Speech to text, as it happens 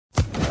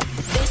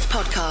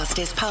podcast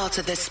is part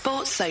of the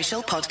Sports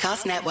Social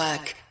Podcast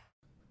Network.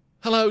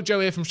 Hello, Joe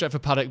here from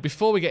Stretford Paddock.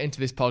 Before we get into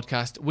this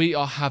podcast, we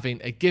are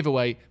having a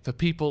giveaway for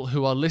people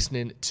who are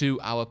listening to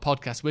our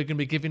podcast. We're going to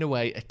be giving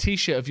away a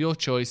t-shirt of your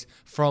choice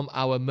from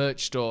our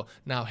merch store.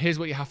 Now, here's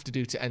what you have to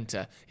do to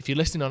enter. If you're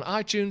listening on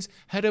iTunes,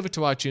 head over to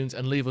iTunes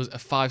and leave us a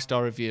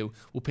 5-star review.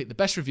 We'll pick the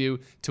best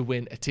review to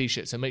win a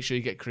t-shirt, so make sure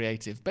you get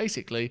creative.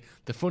 Basically,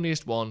 the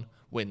funniest one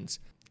wins.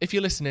 If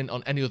you're listening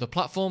on any other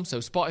platform, so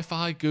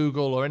Spotify,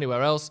 Google, or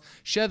anywhere else,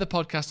 share the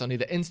podcast on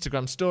either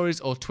Instagram stories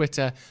or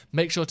Twitter.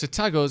 Make sure to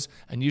tag us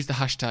and use the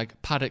hashtag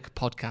Paddock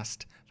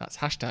Podcast. That's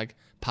hashtag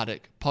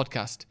Paddock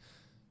Podcast.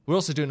 We're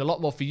also doing a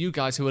lot more for you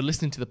guys who are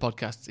listening to the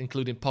podcasts,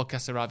 including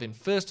podcasts arriving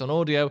first on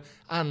audio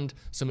and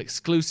some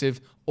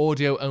exclusive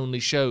audio-only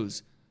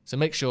shows. So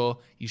make sure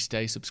you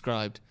stay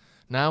subscribed.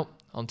 Now,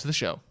 on to the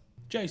show.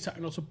 Jay's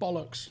taking us a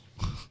bollocks.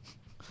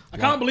 I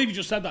can't believe you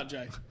just said that,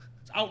 Jay.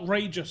 It's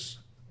outrageous.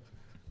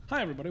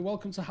 Hi, everybody.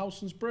 Welcome to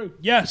Howson's Brew.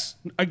 Yes,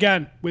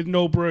 again, with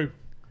no brew.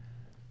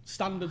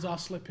 Standards are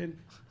slipping,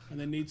 and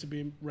they need to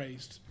be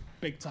raised.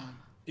 Big time.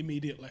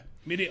 Immediately.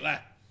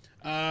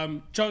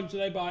 Joined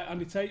today by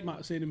Andy Tate. You might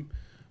have seen him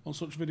on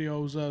such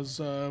videos as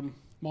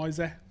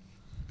Moise,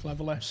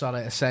 Cleverly.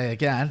 Sorry to say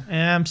again.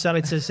 Yeah, I'm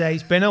sorry to say.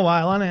 It's been a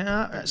while, hasn't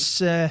it? It's,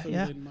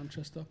 yeah. In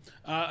Manchester.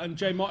 And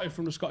Jay Motti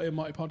from the Scotty and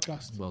Motti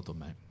podcast. Well done,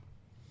 mate.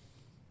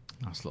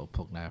 Nice little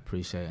plug there.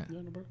 Appreciate it.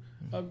 Yeah, no, bro.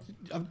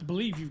 I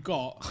believe you've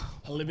got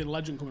a living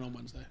legend coming on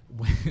Wednesday.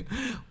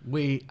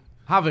 We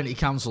haven't. He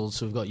cancelled,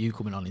 so we've got you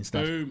coming on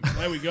instead. Boom.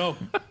 There we go.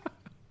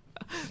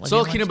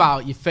 Talking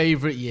about your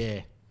favourite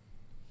year.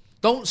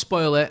 Don't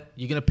spoil it.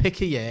 You're going to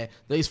pick a year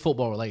that is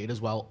football related as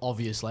well,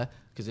 obviously,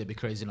 because it'd be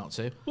crazy not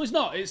to. Well, it's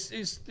not. It's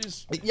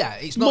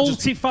not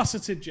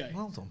multifaceted, Jay.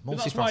 Well done. Multifaceted.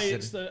 That's why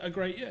it's a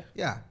great year.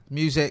 Yeah.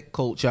 Music,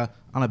 culture,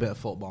 and a bit of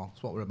football.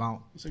 That's what we're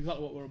about. That's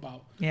exactly what we're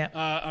about. Yeah.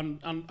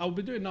 And I'll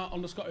be doing that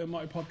on the Scotty and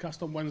Motti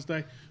podcast on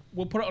Wednesday.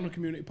 We'll put it on a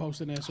community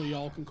post in here so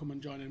y'all can come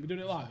and join in. We're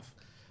doing it live.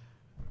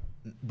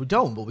 We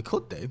don't, but we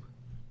could do.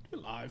 Do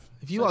it live.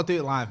 If you want to do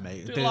it live,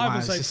 mate, do it live.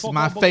 live. Say, this is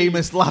my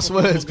famous last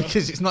fuck words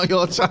because it's not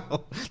your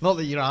channel. Not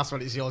that you're asked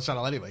when it's your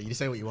channel anyway. You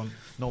say what you want,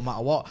 no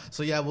matter what.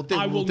 So yeah, we'll do.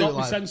 I will do not it be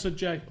live. censored,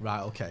 Jay.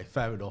 Right, okay,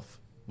 fair enough.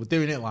 We're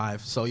doing it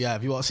live. So yeah,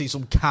 if you want to see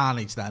some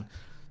carnage, then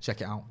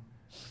check it out.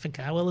 I think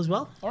I will as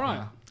well. All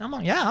right. I'm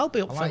on. Yeah, I'll be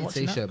up I for like your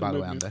watching t-shirt, that. by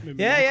the way, Andy.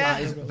 Yeah.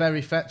 That is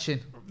very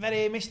fetching.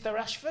 Very Mr.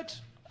 Rashford.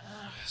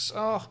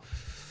 So,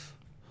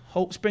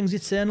 hope springs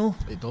eternal.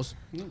 It does.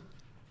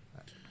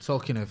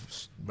 Talking of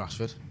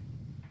Rashford.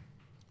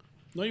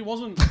 No, he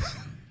wasn't.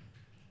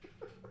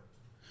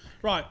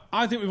 Right.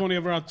 I think we've only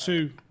ever had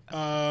two.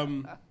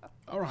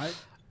 All right.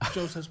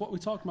 Joe says, what are we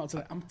talking about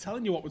today? I'm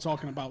telling you what we're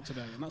talking about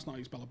today, and that's not how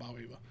you spell about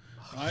either.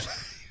 Right?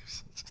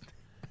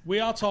 We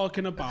are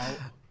talking about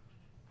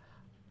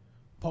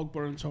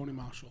Pogba and Tony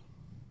Marshall.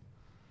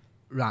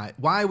 Right.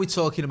 Why are we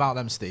talking about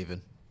them,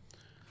 Stephen?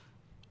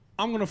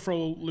 I'm going to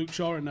throw Luke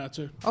Shaw in there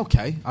too.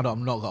 Okay. I've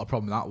not got a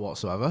problem with that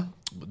whatsoever.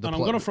 And I'm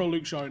going to throw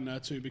Luke Shaw in there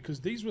too because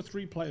these were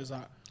three players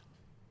that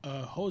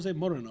Jose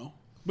Mourinho,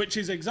 which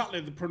is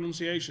exactly the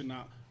pronunciation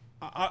that...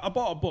 I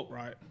bought a book,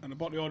 right? And I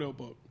bought the audio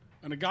book.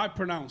 And a guy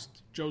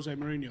pronounced Jose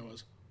Mourinho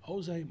as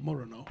Jose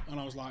Mourinho. And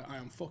I was like, I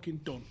am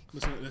fucking done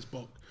listening to this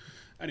book.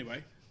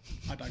 Anyway,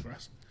 I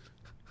digress.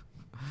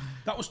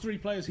 That was three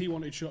players he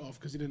wanted shut off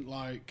because he didn't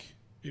like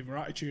either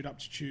attitude,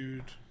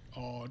 aptitude,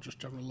 or just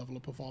general level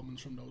of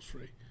performance from those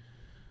three.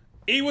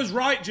 He was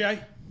right, Jay.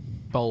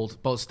 Bold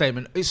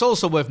statement. It's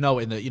also worth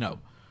noting that,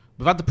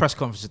 we've had the press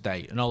conference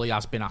today and all he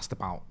has been asked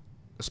about,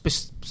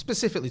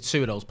 specifically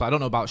two of those, but I don't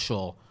know about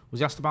Shaw. Was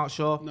he asked about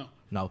Shaw?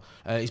 No.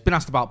 He's been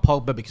asked about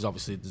Pogba because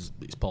obviously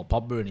it's Paul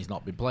Pogba and he's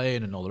not been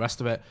playing and all the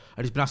rest of it.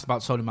 And he's been asked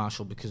about Tony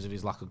Marshall because of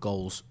his lack of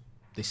goals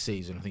this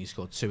season. I think he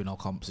scored 2 in all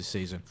comps this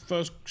season.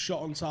 First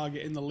shot on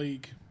target in the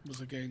league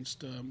was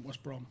against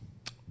West Brom.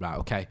 Right,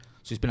 okay.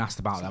 So he's been asked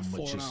about them,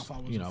 which is,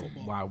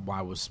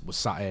 why was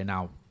sat here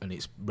now and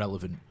it's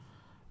relevant.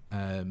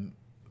 I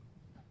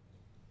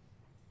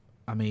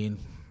mean,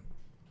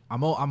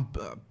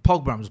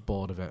 Pogba, I'm just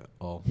bored of it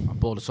all. I'm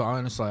bored of it.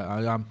 Honestly,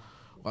 I am.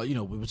 Well, we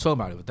were talking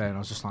about it the other day, and I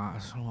was just like,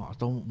 I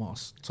don't want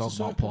to talk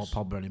about Paul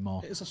Pogba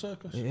anymore. It's a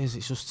circus. It is.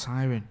 It's just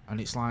tiring,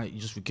 and it's like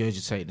you're just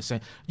regurgitating the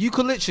same. You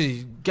could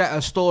literally get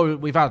a story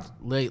we've had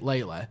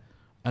lately,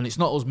 and it's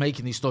not us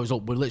making these stories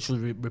up. We're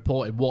literally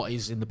reporting what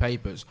is in the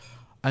papers,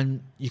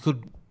 and you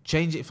could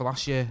change it for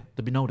last year.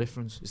 There'd be no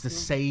difference. It's the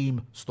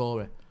same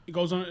story. It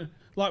goes on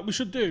like we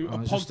should do a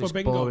Pogba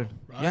bingo. Boring.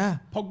 Right? Yeah,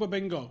 Pogba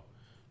bingo.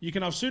 You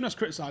can have Souness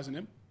criticising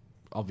him.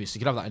 Obviously,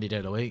 you can have that any day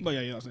of the week. Well,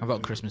 yeah, that's I've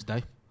got Christmas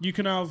Day. You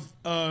can have.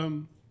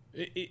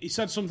 He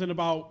said something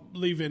about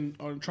leaving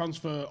or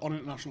transfer on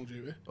international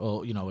duty.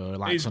 Or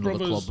like his another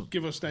brothers club.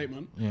 give a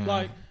statement. Yeah,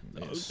 like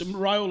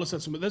Raiola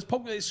said something. There's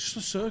Pogba. It's just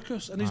a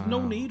circus, and there's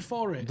no need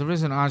for it. There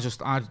isn't.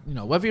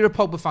 Whether you're a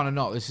Pogba fan or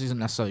not, this isn't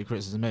necessarily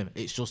criticism of him.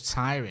 It's just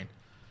tiring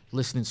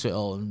listening to it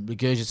all and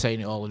regurgitating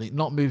it all and it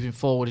not moving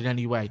forward in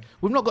any way.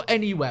 We've not got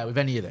anywhere with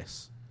any of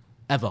this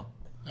ever.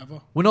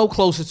 Ever. We're no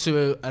closer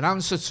to an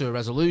answer, to a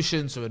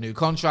resolution, to a new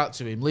contract,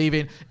 to him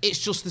leaving. It's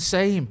just the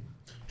same. Do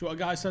you know what a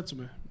guy said to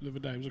me the other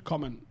day? It was a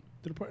comment.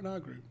 Did I put it in our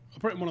group? I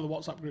put it in one of the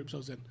WhatsApp groups I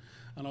was in.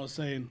 And I was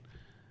saying,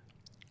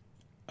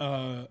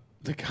 the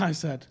guy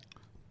said,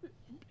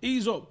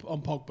 ease up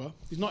on Pogba.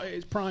 He's not at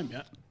his prime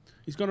yet.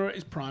 He's going to hit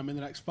his prime in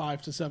the next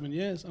 5 to 7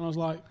 years. And I was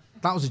like...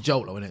 That was a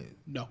joke, though, wasn't it?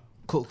 No.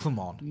 Come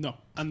on. No.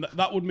 And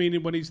that would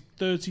mean when he's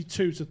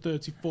 32 to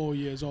 34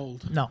 years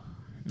old. No.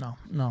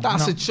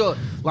 That's a joke.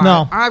 Like,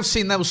 no. I've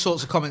seen those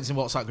sorts of comments in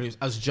WhatsApp groups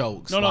as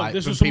jokes. No, like,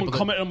 this was someone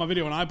commenting on my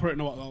video and I put it in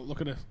WhatsApp.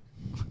 Look at this.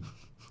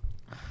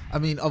 I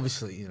mean,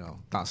 obviously, you know,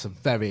 that's a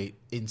very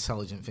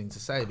intelligent thing to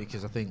say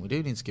because I think we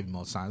do need to give him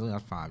more time. We only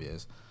had 5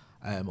 years,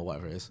 or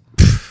whatever it is.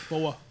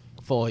 4.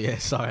 4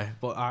 years, sorry.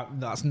 But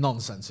that's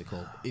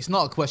nonsensical. It's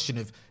not a question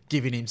of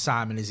giving him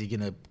time and is he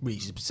going to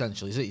reach his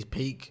potential. Is it his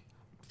peak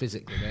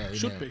physically? Really,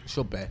 Should be.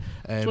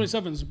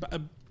 27's a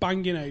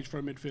banging age for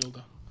a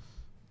midfielder.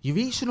 You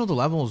reach another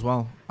level as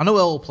well. I know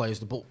all players,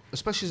 but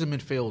especially as a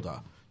midfielder.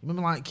 You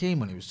remember like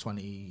Keane when he was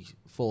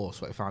 24,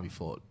 25, he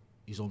thought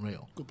he's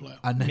unreal. Good player.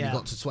 And then he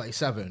got to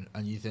 27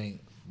 and you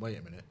think, wait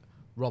a minute,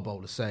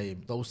 Robbo the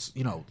same. Those,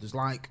 you know, there's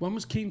like... When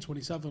was Keane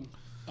 27?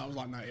 That was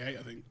like 98,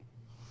 I think.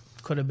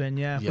 Could have been,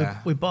 yeah.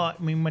 We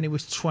bought, I mean, when he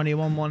was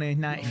 21, wasn't he?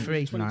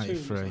 93.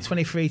 93.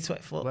 23,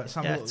 24. Let's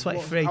have yeah, a look.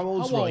 23. How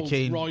old's Roy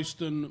Keane?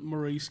 Royston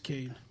Maurice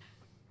Keane?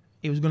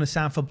 He was going to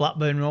sign for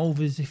Blackburn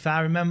Rovers, if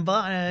I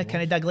remember.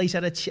 Kenny Dalglish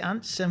had a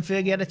chance, and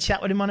Fergie had a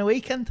chat with him on a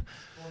weekend.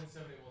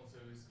 171, so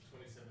he's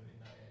 27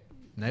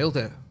 in 98. Nailed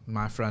it,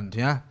 my friend,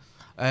 yeah.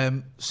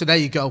 So there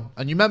you go.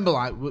 And you remember,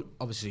 like,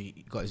 obviously,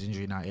 he got his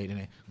injury in 98,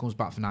 didn't he? Comes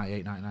back for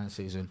 98, 99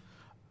 season.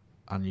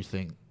 And you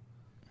think,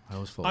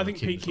 I think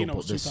Pete Keane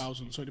was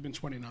 2000, so he'd have been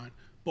 29.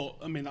 But,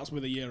 I mean, that's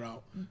with a year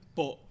out.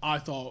 But I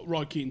thought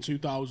Roy Keane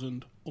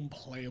 2000,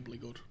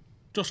 unplayably good.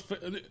 Just for,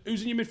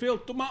 who's in your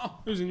midfield? Doesn't matter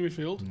who's in your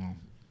midfield. No.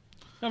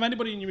 Don't have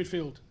anybody in your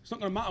midfield. It's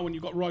not going to matter when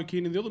you've got Roy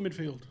Keane in the other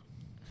midfield.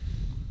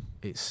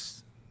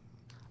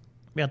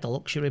 We had the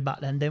luxury back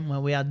then, didn't we?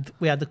 We had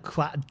the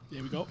quite.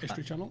 Here we go,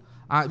 History Channel.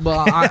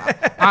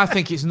 I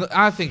think it's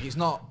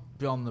not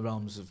beyond the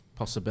realms of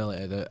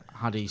possibility that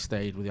had he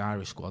stayed with the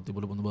Irish squad, they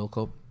would have won the World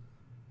Cup.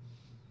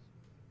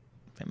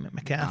 I think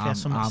McCarthy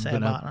has something to say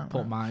about that.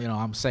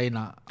 I'm saying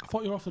that. I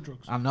thought you were off the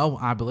drugs. I know,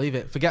 I believe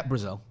it. Forget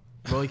Brazil.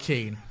 Roy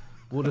Keane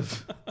would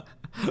have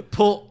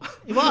put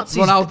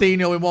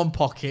Ronaldinho in one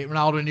pocket,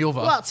 Ronaldo in the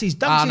other. Walked his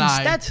dogs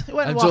instead. He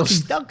went and walked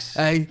his dogs.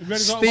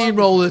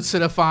 Steamrolled to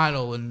the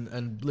final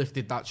and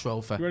lifted that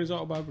trophy. You read his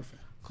autobiography?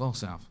 Of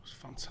course I have. It's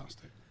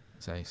fantastic.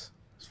 It's ace.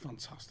 It's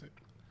fantastic.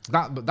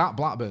 That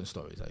Blackburn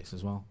story is ace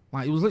as well.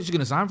 Like, he was literally going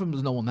to sign for him,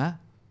 there's no one there.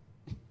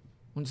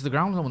 Went to the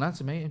ground, no one there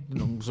to meet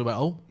him. So he went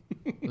home.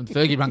 And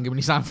Fergie rang him when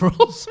he signed for us.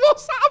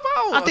 What's that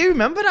about? I do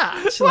remember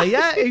that, actually,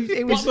 yeah.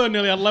 It was Blackburn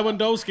nearly had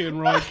Lewandowski and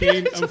Roy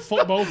Keane and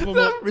fucked both of them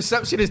up.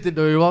 Receptionist didn't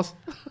know who he was.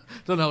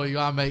 Don't know who you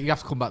are, mate. You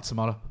have to come back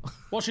tomorrow.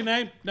 What's your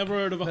name? Never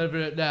heard of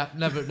her.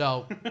 Never,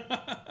 no.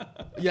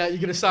 Yeah, you're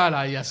going to sign,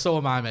 are you? Yeah, so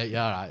am I, mate.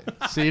 Yeah, all right.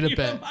 See you in a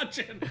bit.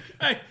 Imagine,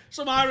 hey,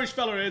 some Irish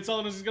fella here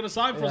telling us he's going to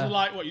sign for us. And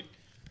like, what,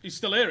 he's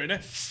still here,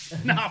 isn't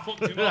he? Nah,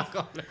 fucked him off.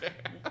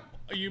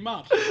 Are you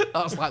mad?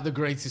 That's like the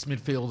greatest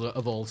midfielder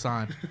of all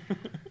time.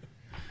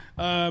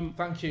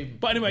 Thank you.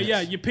 But anyway,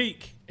 your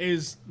peak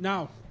is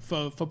now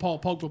for Paul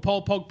Pogba.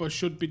 Paul Pogba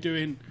should be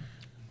doing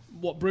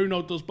what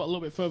Bruno does, but a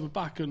little bit further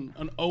back and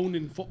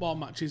owning football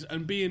matches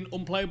and being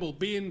unplayable,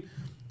 being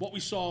what we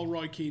saw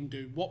Roy Keane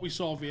do, what we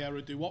saw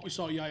Vieira do, what we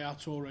saw Yaya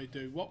Toure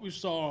do, what we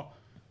saw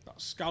that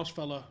Scouse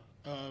fella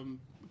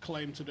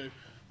claim to do.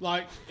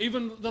 Like,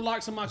 even the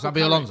likes of Michael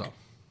Xabi Alonso?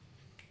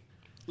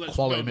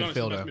 Quality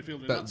midfielder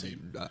in that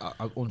team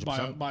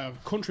 100%. By a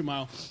country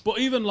mile. But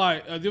even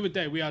like the other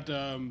day we had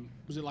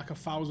was it like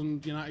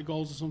 1,000 United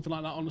goals or something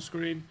like that on the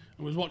screen, and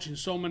we was watching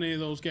so many of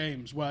those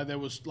games where there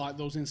was like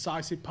those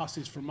incisive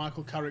passes from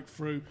Michael Carrick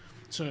through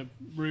to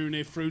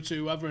Rooney through to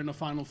whoever in the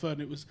final third,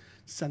 and it was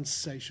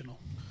sensational.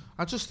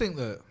 I just think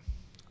that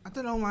I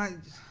don't know, like,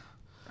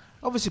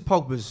 obviously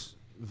Pogba's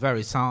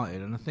very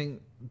talented, and I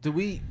think have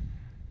we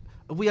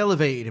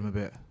elevated him a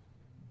bit?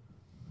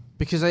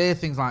 Because I hear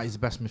things like he's the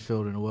best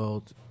midfielder in the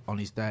world on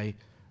his day.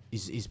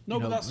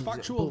 But that's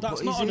factual.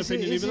 That's not an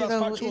opinion either. That's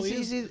factual.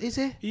 Is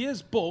he? He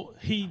is, but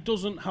he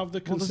doesn't have the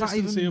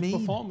consistency of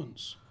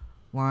performance.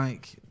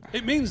 Like,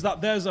 it means that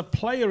there's a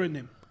player in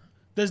him.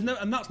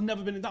 And that's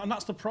never been that, and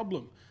that's the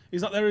problem.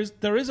 Is that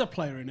there is a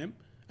player in him,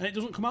 and it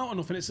doesn't come out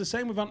enough. And it's the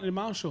same with Anthony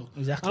Martial.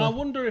 Exactly. And I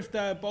wonder if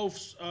they're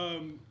both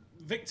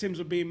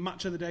victims of being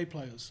match of the day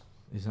players.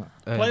 Is that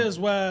players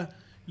where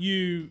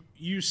you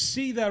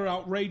see their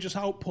outrageous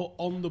output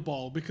on the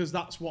ball because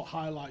that's what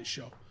highlights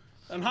show.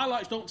 And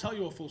highlights don't tell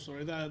you a full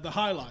story. They're the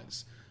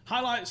highlights.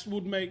 Highlights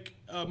would make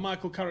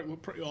Michael Carrick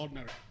look pretty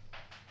ordinary.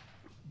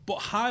 But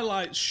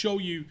highlights show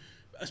you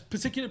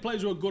particular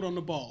players who are good on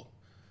the ball.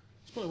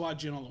 That's probably why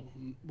Ginola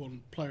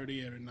won Player of the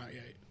Year in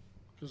 98.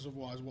 Because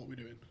otherwise, what are we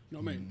doing? You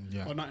know what I mean?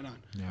 Yeah. Or 99.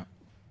 Yeah.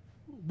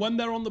 When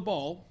they're on the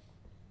ball,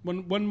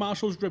 when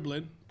Marshall's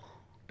dribbling,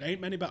 they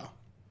ain't many better.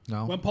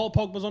 No. When Paul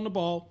Pogba's on the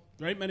ball,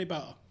 There ain't many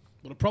better.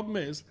 But the problem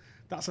is,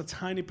 that's a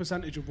tiny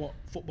percentage of what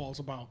football's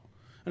about.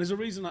 And there's a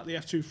reason that the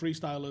F2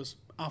 freestylers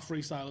are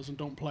freestylers and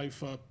don't play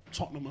for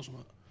Tottenham or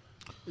something.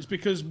 It's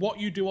because what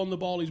you do on the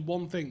ball is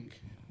one thing.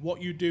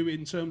 What you do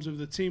in terms of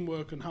the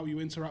teamwork and how you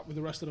interact with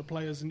the rest of the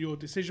players and your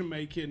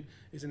decision-making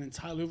is an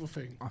entirely other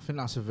thing. I think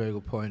that's a very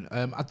good point.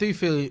 I do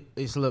feel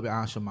it's a little bit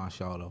harsh on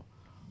Martial, though.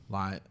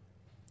 Like,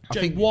 I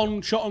think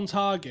one shot on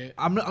target.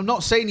 I'm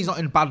not saying he's not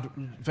in bad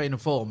vein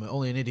of form.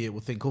 Only an idiot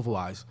would think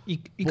otherwise. You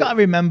got to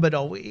remember,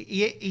 though,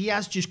 he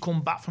has just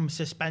come back from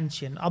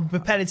suspension. I'm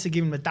prepared to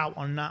give him a doubt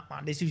on that,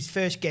 man. This is his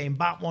first game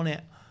back, wasn't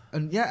it?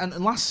 And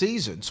last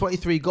season,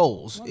 23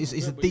 goals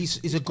is a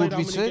good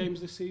return.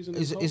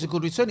 Is a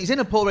good return. He's in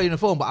a poor vein of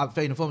form, but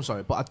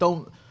I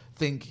don't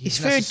think his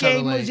third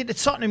game was it the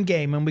Tottenham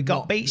game, and we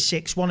got beat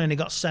 6-1, and he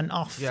got sent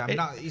off.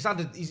 Yeah, he's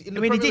in the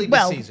Premier League did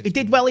well. this season. He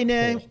did well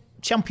in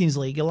Champions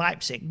League at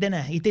Leipzig,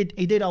 didn't he?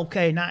 He did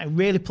okay. Now he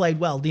really played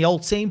well. The whole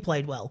team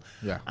played well.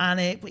 Yeah.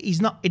 And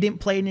he didn't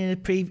play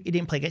He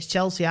didn't play against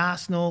Chelsea,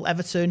 Arsenal,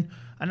 Everton,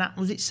 and that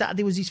was it.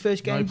 Saturday was his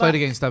first game. No, he played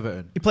against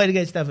Everton. He played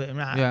against Everton,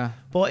 right? Yeah.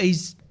 But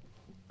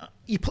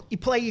you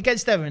play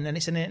against Everton, and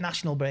it's an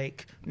international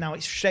break. Now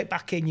it's straight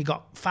back in. You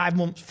got 5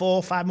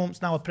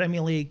 months now of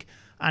Premier League,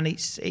 and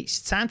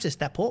it's time to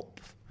step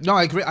up. No,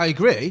 I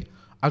agree.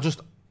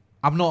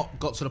 I've not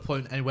got to the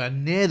point anywhere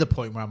near the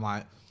point where I'm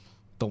like,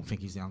 don't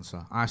think he's the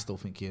answer. I still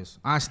think he is.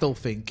 I still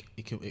think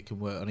it can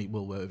work, and it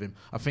will work with him.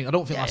 I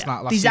don't think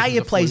last Desire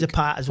season plays a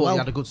part as well. He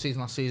had a good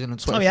season last season and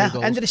 23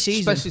 goals. End of the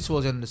season, especially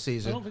towards the end of the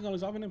season. I don't think I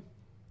was having him.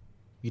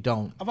 You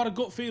don't. I've had a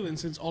gut feeling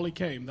since Ollie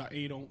came that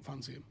he don't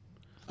fancy him.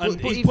 And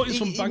he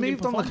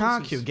moved on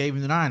Lukaku and gave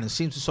him the 9 and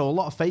seemed to show a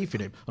lot of faith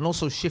in him, and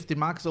also shifted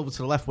Marcus over to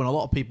the left when a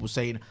lot of people were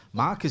saying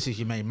Marcus is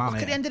your main man.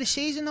 Look at the end of the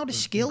season, though, the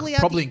skill he had.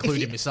 Probably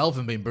including myself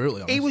and being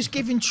brutally honest. He was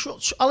giving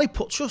trust. Ollie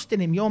put trust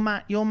in him. Your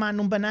man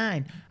number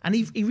 9, and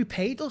he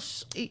repaid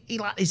us.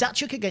 His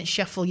hat-trick against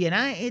Sheffield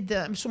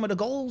United, some of the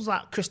goals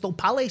like Crystal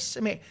Palace.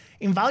 I mean,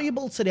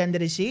 invaluable to the end of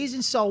the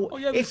season. So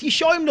if you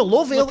show him the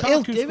love, he'll do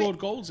it. Lukaku scored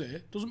goals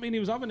here. Doesn't mean he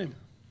was having him.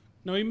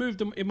 No, he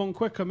moved him on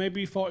quicker.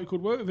 Maybe he thought he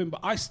could work with him, but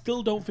I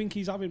still don't think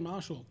he's having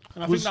Martial,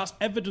 and I think that's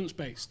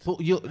evidence-based. But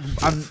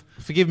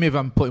forgive me if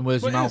I'm putting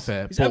words in your mouth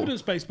here. It's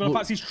evidence-based, but in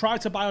fact, he's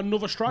tried to buy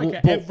another striker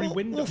every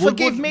window. Well,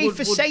 forgive me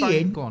for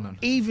saying,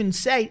 even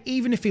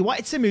if he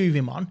wanted to move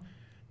him on,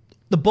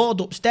 the board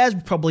upstairs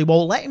probably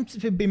won't let him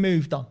to be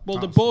moved on. Well,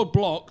 the board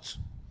blocked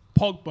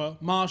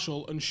Pogba,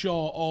 Martial, and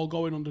Shaw all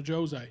going under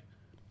Jose.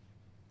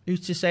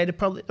 Who's to say they'll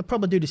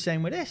probably do the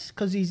same with this,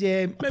 because he's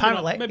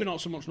apparently maybe not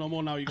so much no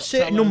more now. You got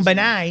certain number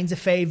 9's a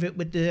favourite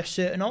with a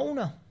certain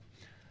owner,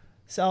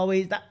 so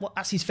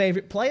that's his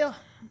favourite player.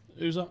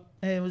 Who's that?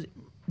 Was it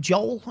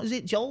Joel? Is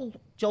it Joel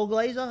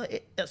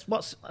Glazer?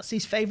 That's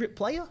his favourite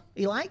player.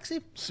 He likes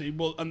him. See,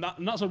 well, and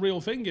that's a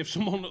real thing. If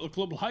someone at the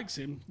club likes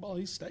him, well,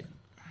 he's staying.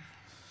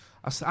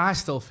 I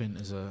still think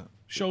there's a.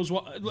 Shows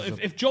what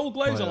if Joel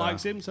Glazer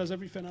likes him, says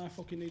everything I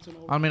fucking need to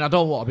know. I mean, I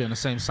don't want to be on the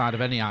same side of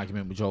any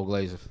argument with Joel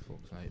Glazer, for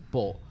fuck's sake,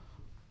 but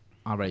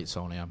I rate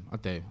Tony M. I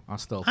do.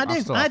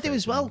 I do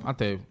as well. I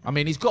do. I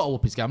mean, he's got to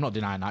up his game. I'm not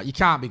denying that. You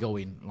can't be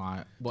going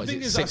like what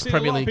is it, 6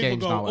 Premier League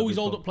games now. Oh, his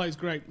hold-up play's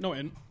great. No, it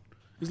ain't.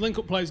 His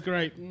link-up play's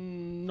great.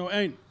 No, it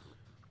ain't.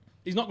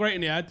 He's not great in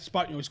the air,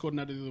 despite he scored an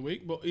header the other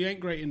week, but he ain't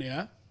great in the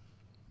air.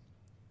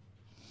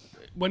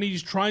 When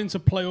he's trying to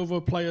play over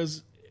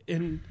players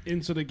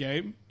into the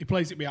game, he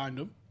plays it behind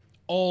them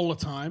all the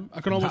time.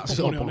 I can always put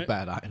money on it.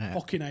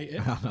 Fucking hate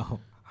it. I know.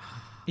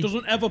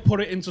 Doesn't ever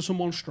put it into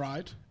someone's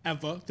stride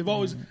ever. They've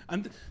always,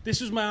 and this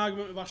is my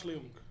argument with Ashley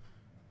Young.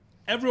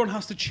 Everyone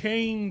has to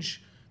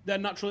change their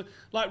natural.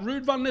 Like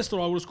Ruud van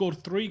Nistelrooy would have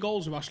scored 3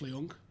 goals with Ashley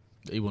Young.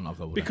 He wouldn't have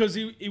though, because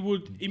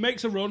he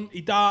makes a run,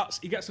 he darts,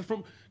 he gets the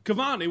front.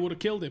 Cavani would have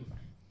killed him,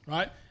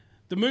 right?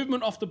 The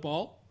movement off the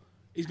ball,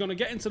 he's going to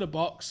get into the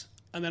box.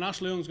 And then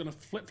Ashley Young's going to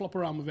flip-flop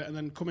around with it and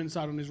then come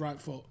inside on his right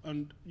foot.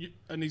 And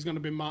he's going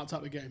to be marked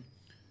out the game.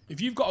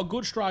 If you've got a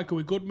good striker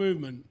with good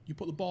movement, you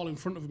put the ball in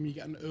front of him, you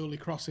get an early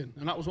crossing.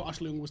 And that was what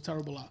Ashley Young was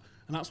terrible at.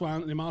 And that's why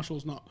Anthony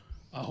Martial's not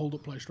a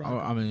hold-up play striker.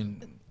 I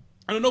mean...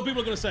 And I know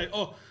people are going to say,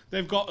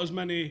 they've got as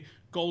many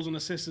goals and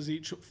assists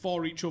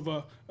for each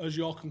other as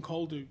York and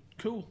Cole do.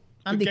 Cool.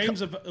 The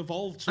games have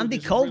evolved. So Andy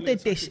Cole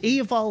did this.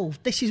 He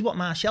evolved. This is what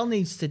Martial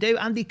needs to do.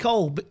 Andy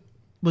Cole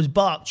was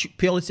bought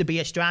purely to be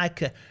a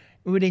striker.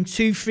 Within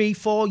 2, 3,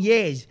 4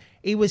 years,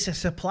 he was a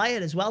supplier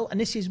as well,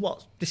 and this is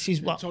what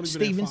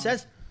Stephen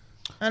says.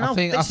 I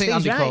think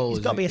Andy Cole he's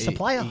got to be a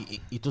supplier.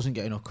 He doesn't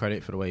get enough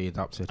credit for the way he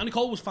adapted. Andy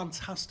Cole was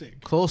fantastic.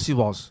 Of course he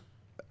was,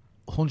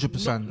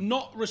 100%.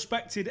 Not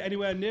respected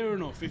anywhere near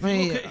enough. If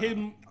you look at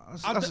him,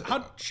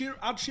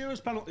 add Shearer's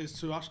penalties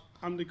to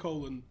Andy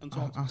Cole and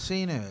Todd. I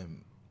seen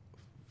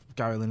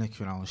Gary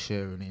Lineker and Alan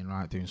Shearer and Ian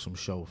Wright doing some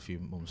show a few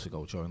months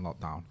ago during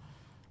lockdown.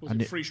 Was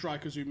it 3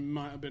 strikers who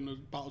might have been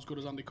about as good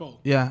as Andy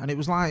Cole? Yeah, and it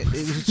was a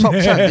top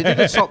 10. They did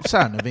a top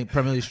 10 of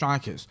Premier League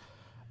strikers.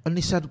 And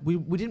they said, we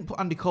didn't put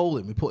Andy Cole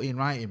in, we put Ian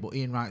Wright in, but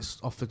Ian Wright's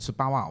offered to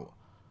bow out.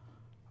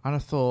 And I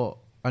thought,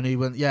 and he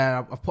went,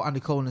 I've put Andy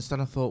Cole in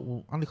instead. I thought,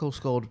 well, Andy Cole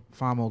scored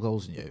far more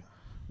goals than you.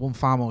 won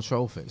far more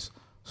trophies.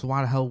 So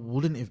why the hell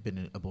wouldn't he have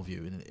been above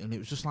you? And it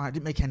was just like, it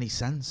didn't make any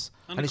sense.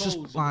 And it's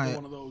just like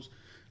one of those.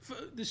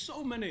 There's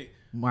so many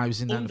why he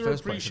was in there in the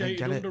first place. I didn't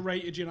get it.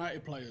 Underrated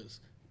United players.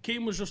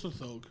 Keane was just a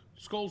thug.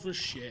 Scholes was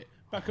shit.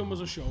 Beckham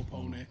was a show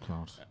pony.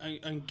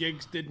 And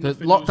Giggs did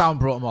nothing. The lockdown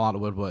brought them all out of the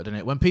woodwork, didn't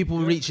it? When people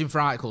were reaching for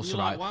articles to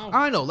write, wow.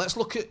 I know, let's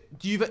look at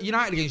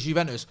United against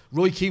Juventus.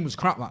 Roy Keane was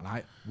crap that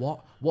night.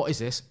 What is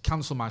this?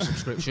 Cancel my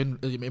subscription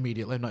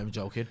immediately. I'm not even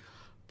joking.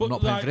 I'm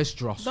not paying for this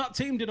dross. That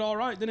team did all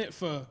right, didn't it,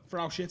 for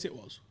how shit it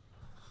was?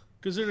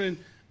 Considering,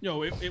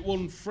 it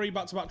won 3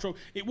 back-to-back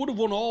trophies. It would have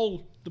won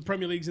all the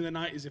Premier Leagues in the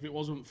 90s if it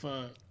wasn't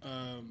for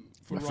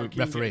Roy Keane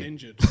getting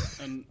injured.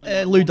 And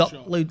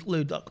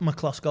Ludoc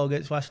McCloskey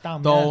against West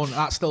Ham.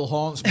 That still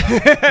haunts me.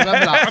 Remember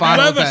that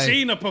final Have you ever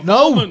seen a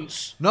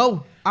performance?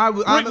 No.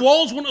 Brick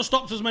walls wouldn't have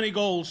stopped as many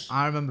goals.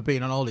 I remember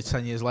being on holiday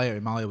 10 years later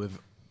in Malia with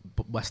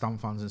West Ham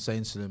fans and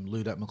saying to them,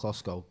 Ludoc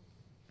McCloskey,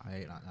 I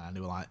hate that. And they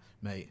were like,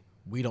 mate,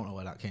 we don't know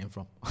where that came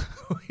from.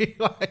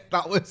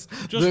 That was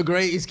just the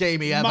greatest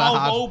game he ever had.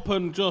 Mouth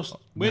open,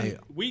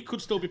 we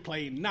could still be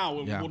playing now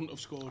and we wouldn't have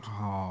scored.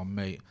 Oh,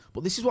 mate.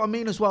 But this is what I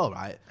mean as well,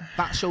 right?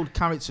 That showed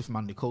character from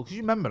Andy Cole. Because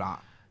you remember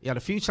that? He had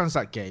a few chances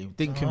that game,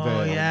 didn't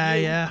convert.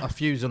 Yeah. A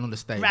few's an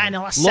understatement. Right in the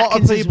last a lot of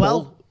seconds people as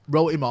well.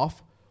 wrote him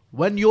off.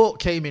 When York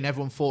came in,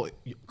 everyone thought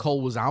Cole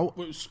was out.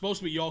 Well, it was supposed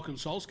to be York and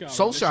Solskjaer.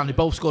 Solskjaer, and they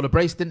both scored a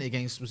brace, didn't they,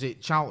 against, was it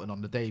Charlton on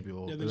the debut?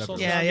 Or then Solskjaer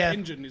got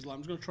injured and he's like,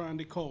 I'm just going to try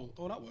Andy Cole.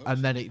 Oh, that works.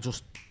 And then it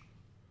just...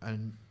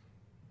 And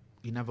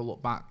you never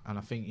look back. And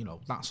I think,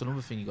 that's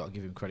another thing you got to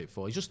give him credit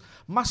for. He's just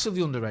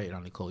massively underrated,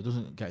 Andy Cole. He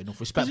doesn't get enough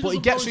respect. But he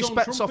gets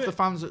respect off the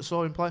fans that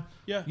saw him play.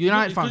 Yeah.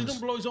 United fans. He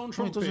doesn't blow his own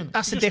trumpet.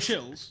 That's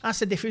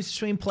the difference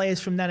between players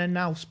from then and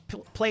now.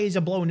 Players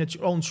are blowing their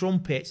own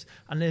trumpets.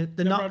 And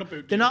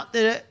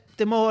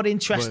they're more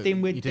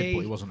interesting with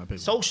the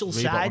social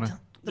side.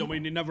 I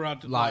mean, he never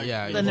had... he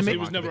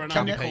was never an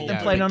Andy Cole.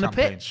 Playing on the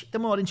pitch.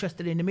 They're more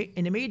interested in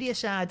the media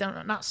side.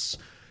 And that's...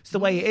 It's the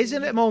way it is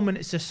at the moment.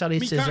 It's just sorry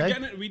to say.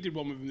 We did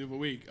one with him the other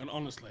week, and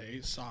honestly,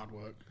 it's hard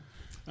work.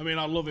 I mean,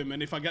 I love him,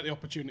 and if I get the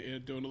opportunity to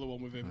do another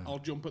one with him, I'll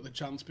jump at the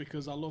chance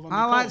because I love Andy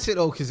Cole. liked it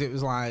though because it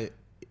was like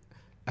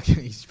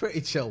he's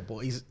pretty chill, but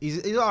he's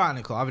all right,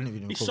 Andy Cole. I haven't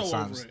interviewed him a couple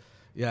times. Over it.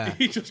 Yeah,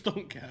 he just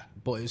don't care.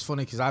 But it was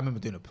funny because I remember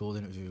doing a pool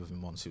interview with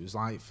him once. It was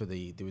like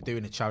they were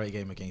doing a charity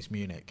game against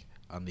Munich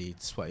on the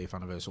 20th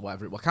anniversary, or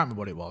whatever. I can't remember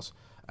what it was.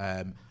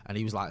 And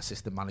he was like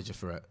assistant manager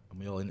for it, and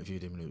we all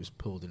interviewed him, and it was a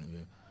pooled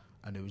interview.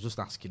 And it was just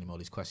asking him all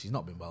these questions. He's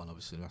not been well, and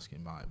obviously asking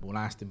him about it. But when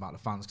I asked him about the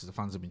fans, because the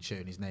fans have been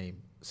cheering his name,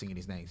 singing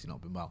his name, because he's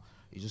not been well,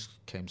 he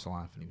just came to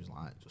life and he was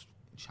like just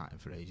chatting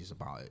for ages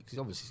about it. Because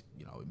obviously,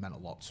 it meant a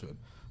lot to him.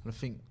 And I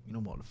think,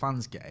 the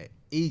fans get it.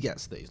 He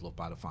gets that he's loved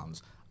by the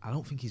fans. I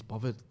don't think he's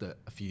bothered that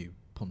a few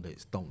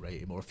pundits don't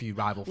rate him or a few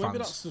rival fans. Maybe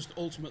that's just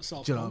ultimate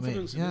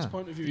self-confidence in his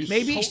point of view.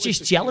 Maybe it's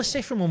just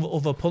jealousy from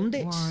other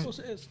pundits. Of course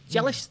it is.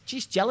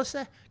 Just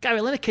jealousy. Gary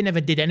Lineker never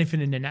did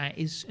anything in the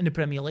 90s in the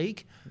Premier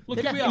League. He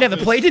never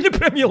this. played in the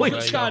Premier League.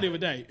 Look at the other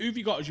day. Who have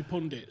you got as your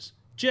pundits?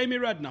 Jamie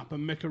Redknapp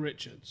and Micah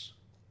Richards.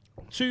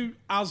 2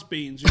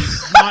 has-beens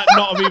who might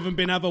not have even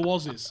been ever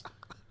was.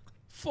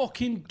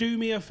 Fucking do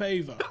me a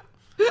favour.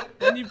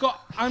 And you've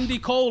got Andy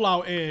Cole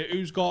out here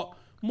who's got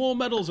more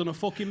medals than a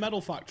fucking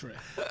medal factory.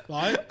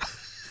 Right?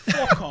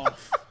 Fuck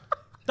off.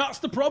 That's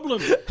the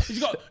problem.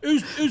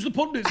 Who's the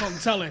pundits on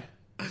telly?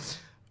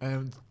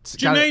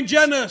 Jermaine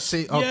Jenas.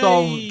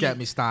 Don't get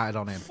me started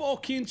on him.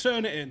 Fucking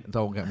turn it in.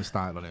 Don't get me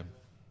started on him.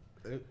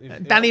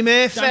 Danny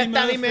Murphy.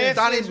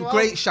 Danny's a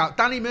great shout.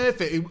 Danny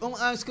Murphy.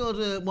 I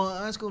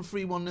scored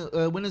 3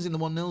 winners in the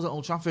 1-0s at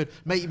Old Trafford.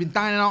 Mate, you've been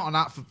dining out on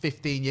that for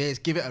 15 years.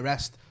 Give it a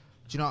rest.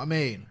 Do you know what I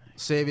mean?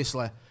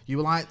 Seriously. You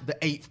were like the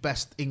 8th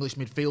best English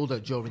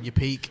midfielder during your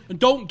peak. And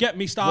don't get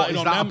me started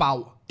on them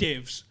about?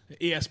 divs at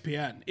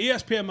ESPN.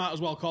 ESPN might as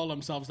well call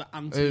themselves the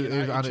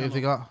anti-United channel. Who have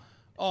they got?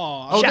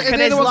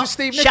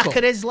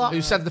 Shaka Islam.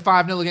 Who said the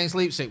 5-0 against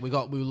Leipzig? We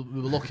were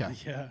lucky.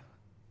 Yeah.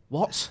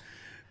 What?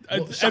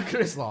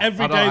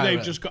 Every day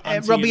they've just got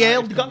Robbie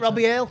Hale. They've got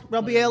Robbie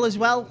Hale as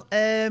well.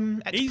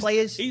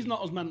 Ex-players. He's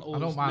not as mental. I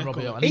don't mind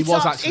Robbie Hale.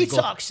 He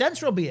talks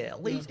sense, Robbie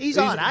Hale. He's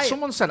all right.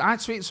 Someone said, I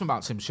tweeted something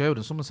about Tim Sherwood,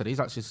 and someone said he's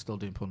actually still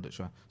doing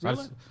punditry.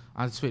 Really?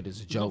 I tweeted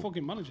as a joke. He's not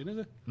fucking managing, is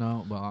he?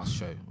 No, well, that's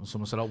true. And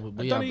someone said,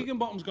 Danny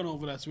Higginbottom's gone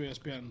over there to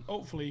ESPN.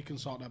 Hopefully he can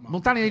sort them out.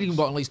 Well, Danny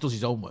Higginbottom at least does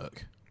his own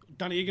work.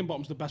 Danny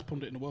Higginbottom's the best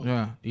pundit in the world.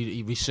 Yeah,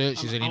 he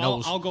researches and he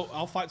knows.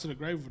 I'll fight to the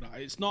grave with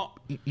that. It's not.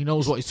 He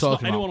knows what he's talking about.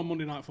 It's not anyone on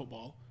Monday Night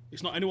Football.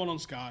 It's not anyone on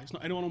Sky. It's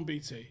not anyone on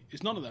BT.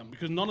 It's none of them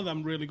because none of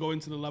them really go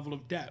into the level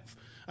of depth.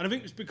 And I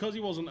think it's because he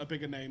wasn't a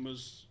bigger name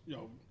as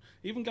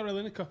even Gary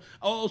Lineker.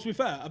 Oh, to be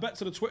fair, I bet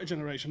to the Twitter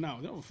generation now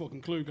they don't have a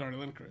fucking clue who Gary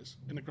Lineker is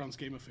in the grand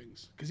scheme of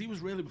things because he was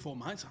really before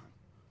my time.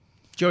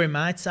 During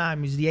my time,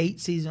 it was the 8th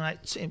season, like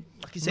you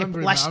said,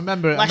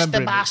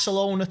 Leicester,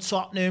 Barcelona,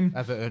 Tottenham,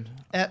 Everton.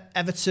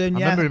 Everton,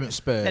 yeah. I remember him at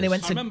Spurs. Then he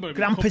went to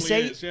Grand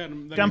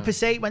Passat. Grand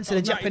Passat went to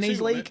the Japanese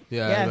league.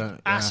 Yeah.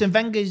 Arsene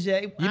Wenger's.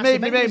 You made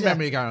memory of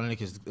Gary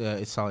Lineker's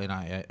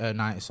Italian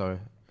 90, sorry.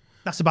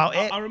 That's about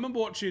it. I remember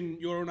watching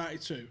Euro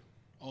 92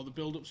 or the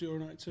build-up to Euro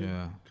 92.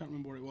 Yeah. Can't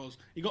remember what it was.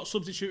 He got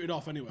substituted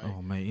off anyway.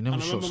 Oh, mate, he never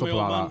And I shuts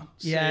remember up my old like man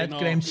that. Yeah, saying,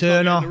 Graham he's not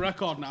Turner. getting the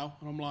record now.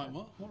 And I'm like,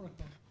 what record?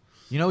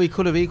 You know, he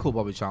could have equalled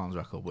Bobby Charlton's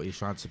record, but he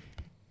tried to...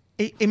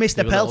 He missed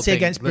the do a little penalty thing.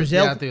 against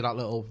Brazil. Yeah, do that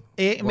little...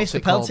 He missed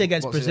the penalty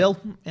against Brazil.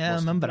 Yeah, I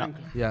remember that.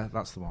 Yeah,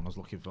 that's the one I was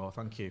looking for.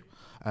 Thank you.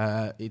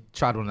 He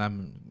tried one of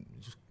them,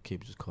 and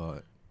keeper just caught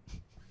it.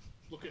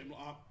 Look at him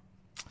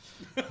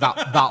like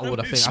That would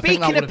have been...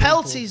 Speaking of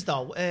penalties,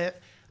 though,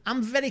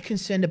 I'm very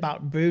concerned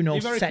about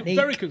Bruno's technique.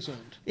 very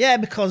concerned. Yeah,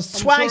 because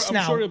I'm twice sure, now.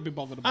 I'm sure he'll be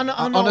bothered about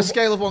it. On a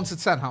scale of 1 to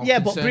 10, how Yeah,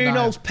 but concerned are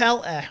Bruno's you?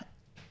 pelter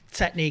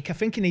technique, I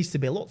think he needs to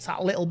be looked at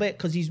a little bit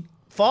because he's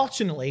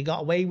fortunately got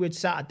away with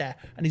Saturday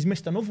and he's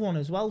missed another one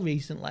as well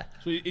recently.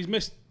 So he's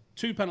missed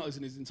 2 penalties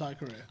in his entire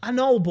career. I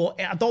know, but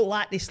I don't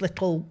like this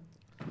little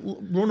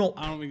run up.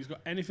 I don't think it's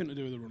got anything to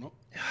do with the run up.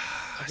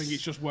 I think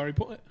it's just where he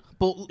put it.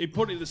 But He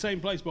put it in the same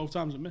place both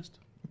times and missed.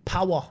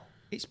 Power.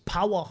 It's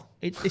power.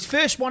 His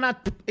first one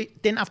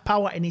it didn't have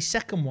power, and his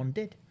second one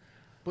did.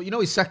 But you know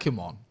his second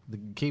one, the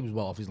keeper was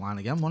well off his line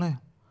again, wasn't he?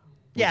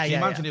 Yeah, Can you yeah.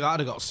 imagine if that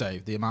had got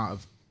saved, the amount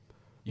of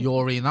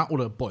urine that would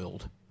have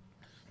boiled?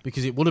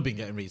 Because it would have been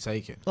getting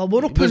retaken. Well,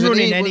 we're up and Wasn't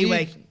running he-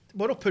 anyway.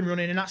 We're up and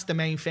running, and that's the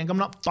main thing. I'm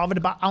not bothered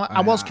about.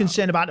 I was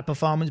concerned about the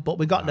performance, but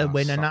we got the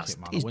win, and that's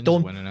it's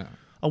done.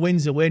 A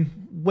win's a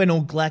win. Win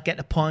ugly, get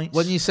the points.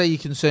 When you say you're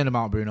concerned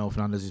about Bruno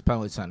Fernandes'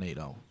 penalty technique,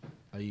 though,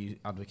 are you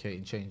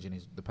advocating changing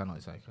the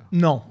penalty taker?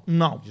 No.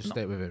 Just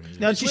stick with him.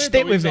 No, It's just weird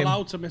stick though, with he's him.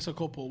 allowed to miss a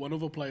couple when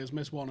other players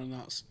miss one, and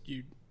that's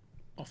you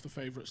off the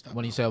favourite step.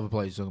 When you say other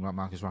players, you're talking about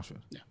Marcus Rashford?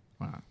 Yeah.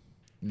 Right.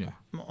 Yeah.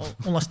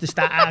 Unless they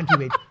start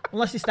arguing.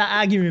 Unless they start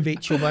arguing with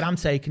each other, I'm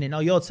taking it. No,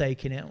 you're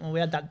taking it. Well, we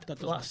had that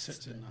That last.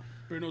 sits in that.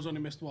 Bruno's only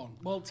missed one.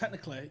 Well,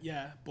 technically,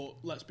 yeah, but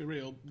let's be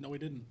real. No, he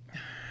didn't.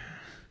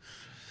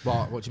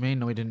 What do you mean?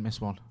 No, he didn't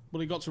miss one. Well,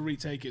 he got to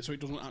retake it, so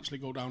it doesn't actually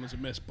go down as a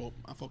miss. But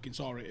I fucking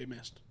saw it. He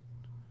missed.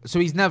 So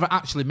he's never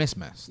actually missed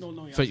No, he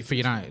for hasn't missed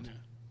United? one,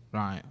 yeah.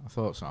 Right, I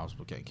thought so. I was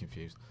getting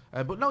confused.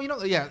 But no,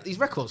 his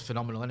record's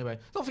phenomenal anyway.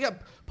 Don't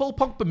forget, Paul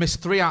Pogba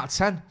missed 3 out of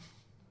 10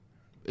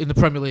 in the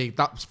Premier League.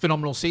 That's a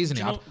phenomenal season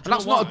he had. And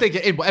that's not a dig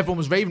at him, but everyone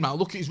was raving about.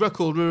 Look at his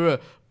record.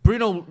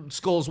 Bruno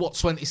scores,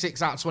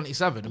 26 out of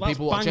 27, and Well,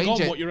 people want that's to bang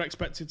change on it. what you're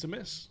expected to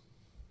miss.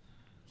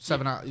 3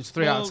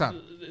 out of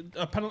 10.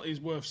 A penalty is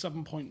worth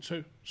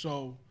 7.2.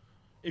 So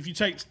if you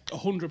take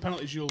 100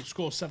 penalties, you'll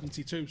score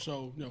 72.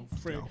 So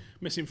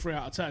missing 3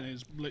 out of 10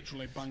 is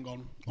literally bang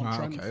on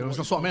trend. Okay,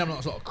 that's what I mean. I'm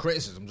not sort of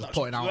criticism, just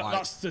pointing out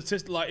that's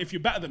statistic. Like if you're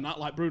better than that,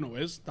 like Bruno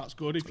is, that's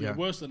good. If you're Yeah.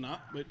 worse than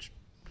that, which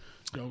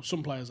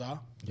some players are,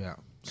 yeah.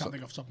 can't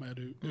think off the top of my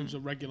head who's a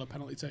regular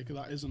penalty taker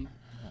that isn't.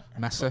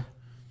 Messi.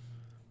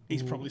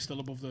 He's probably still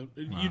above the.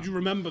 You do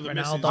remember the Ronaldo.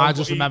 misses? I but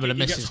just he- remember the he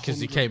gets misses because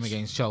he came hundreds.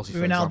 against Chelsea. For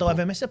Ronaldo example.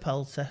 ever miss a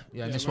penalty?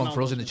 Yeah, missed one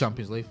for us in the Ronaldo's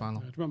Champions League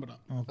final. Do you remember that?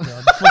 Oh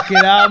God, fucking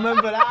hell, I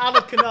remember that. How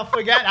can I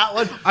forget that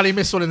one? And he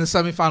missed one in the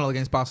semi-final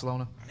against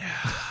Barcelona.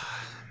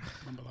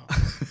 Remember that?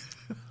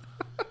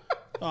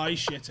 Oh,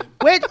 he's shitting.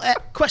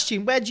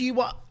 Question: Where do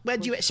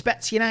you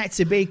expect United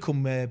to be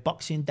come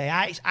Boxing Day?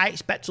 I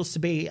expect us to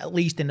be at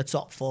least in the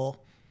top 4.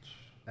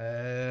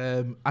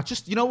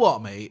 You know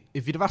what, mate?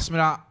 If you'd have asked me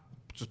that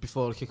just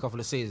before the kick-off of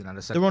the season, I'd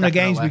have said The run of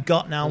games definitely. we've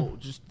got now. Oh,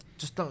 just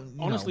don't.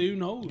 Honestly, who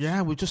knows?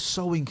 Yeah, we're just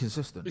so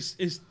inconsistent.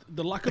 It's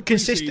the lack of The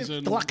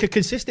lack of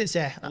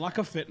consistency. the lack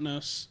of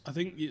fitness. I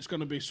think it's going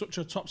to be such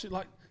a top.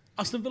 Like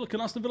Aston Villa,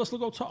 can Aston Villa still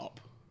go top?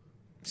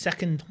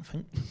 Second, I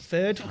think,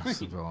 third. That's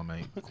well,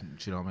 mate. Do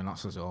you know what I mean? That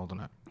says it all,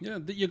 doesn't it? Yeah,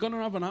 you're going to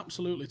have an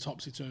absolutely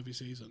topsy-turvy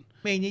season.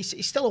 I mean,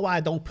 it's still a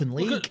wide open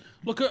league.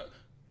 Look at.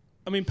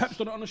 I mean, Pep's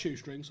done it on a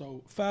shoestring,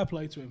 so fair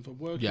play to him for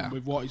working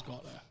with what he's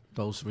got there.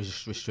 Those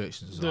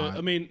restrictions. I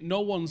mean,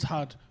 no one's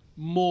had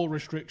more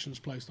restrictions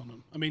placed on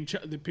them. I mean,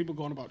 the people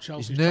going about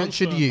Chelsea's He's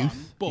nurtured transfer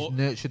youth. ban, He's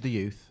nurtured the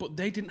youth. but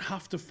they didn't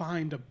have to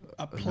find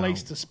a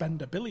place to spend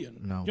 $1 billion.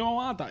 No. You know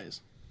how hard that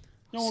is?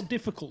 You know how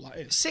difficult that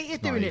is? City are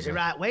doing it easy. the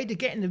right way.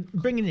 They're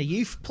bringing the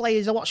youth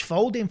players. I watched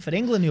Foden for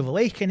England the other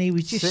week, and he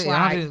was just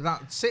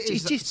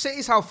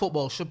City's how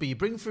football should be. You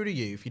bring through the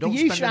youth. You don't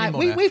youth spend any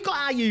right. money. We've got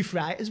our youth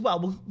right as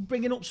well. We're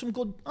bringing up some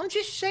good. I'm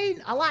just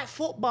saying, I like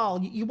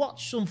football. You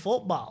watch some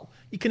football,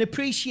 you can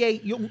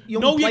appreciate young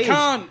No, players. you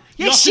can't.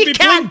 Yes, you you have to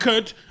can. be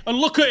blinkered and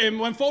look at him.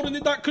 When Foden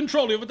did that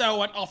control the other day, I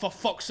went, oh, for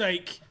fuck's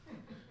sake.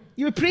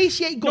 You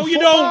appreciate good No, you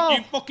football. don't.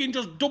 You fucking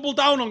just double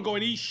down on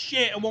going, he's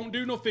shit and won't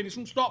do nothing. He's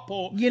from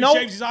Stockport. You know- he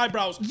shaves his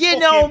eyebrows. You Fuck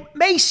know, him.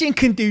 Mason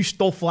can do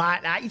stuff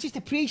like that. You just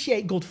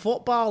appreciate good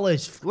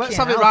footballers. Let's Fucking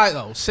have it hell. right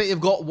though. City have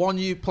got one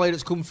youth player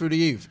that's come through the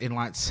youth in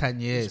like 10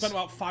 years. Spent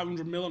about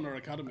 500 mil on our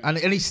academy. And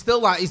he's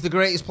still he's the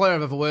greatest player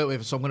I've ever worked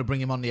with, so I'm going to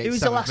bring him on the 87th Who was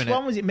the last minute.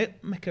 one? Was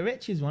it Micah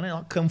Richards? Wasn't it?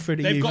 Like, come through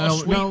the They've youth. got a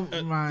suite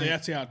at right. the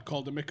Etihad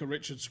called the Micah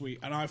Richards suite,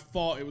 and I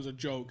thought it was a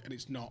joke, and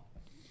it's not.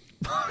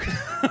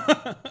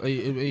 Are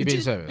you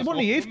being serious? He won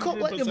a youth cup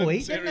like the other 100%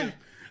 week, didn't serious.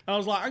 I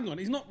was like, hang on,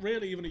 he's not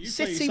really even a youth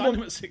player. He City signed won-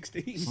 him at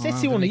 16.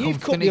 City won the youth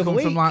cup Didn't the he other come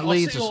week. from like Oh,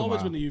 Leeds City or will always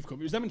somewhere? win the youth cup.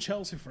 It was them and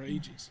Chelsea for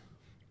ages.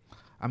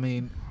 I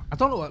mean, I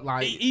don't know what,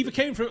 like... He either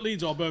came through at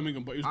Leeds or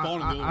Birmingham, but he was born in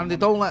the other one. And they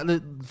don't let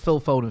the Phil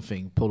Foden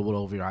thing pull the wool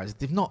over your eyes.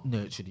 They've not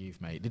nurtured youth,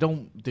 mate. They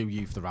don't do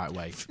youth the right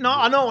way. No,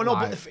 I know,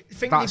 but the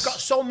thing, they've got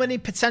so many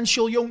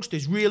potential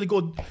youngsters, really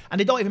good, and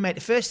they don't even make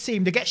the first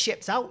team. They get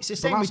shipped out. It's the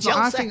same with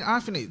Chelsea. I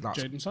think that's...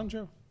 Jadon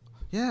Sancho.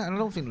 Yeah, and I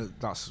don't think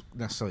that's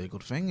necessarily a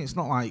good thing. It's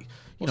not like...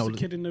 What's the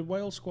kid in the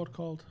Wales squad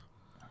called?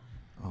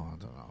 Oh, I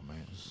don't know,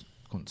 mate.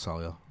 Couldn't tell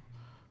you.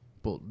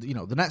 But,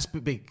 the next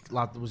big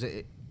lad, was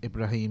it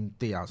Ibrahim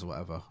Diaz or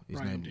whatever his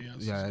name?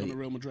 Diaz. Yeah, he's gone to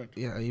Real Madrid.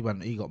 Yeah, he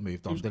got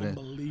moved on, didn't he?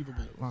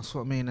 Unbelievable. That's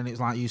what I mean. And it's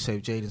like you say,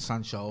 Jadon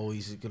Sancho,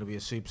 he's going to be a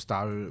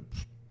superstar.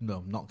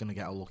 No, not going to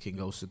get a look and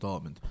goes to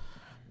Dortmund.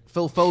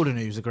 Phil Foden,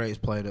 who's the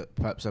greatest player that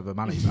Pep's ever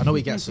managed. I know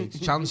he gets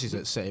chances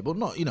at City, but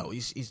not.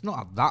 He's not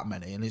had that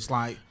many, and it's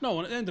like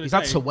no. At the end of the he's day,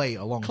 had to wait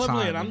a long Cleverley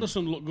time. And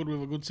Anderson look good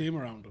with a good team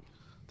around him.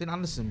 Didn't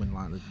Anderson win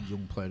like the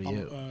Young Player of the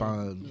Year?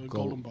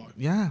 Golden Boy.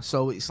 Yeah,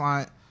 so it's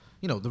like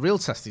the real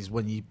test is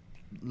when you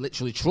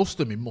literally trust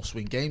them in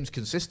must-win games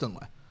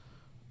consistently.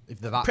 If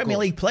they're that Premier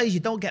good. League players,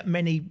 you don't get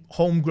many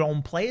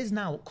homegrown players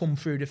now that come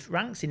through the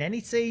ranks in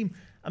any team.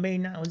 I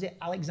mean, was it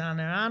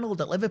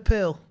Alexander-Arnold at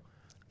Liverpool?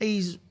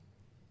 He's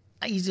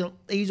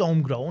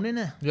homegrown,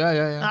 isn't he?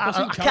 Yeah.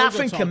 I can't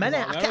think of many.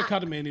 Their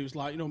academy, and he was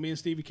like, me and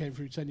Stevie came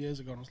through 10 years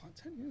ago, and I was like,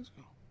 10 years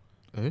ago?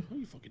 No,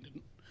 you fucking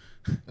didn't.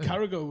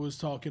 Carragher was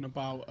talking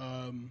about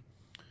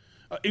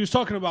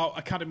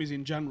academies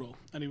in general,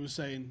 and he was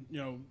saying,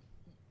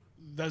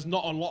 there's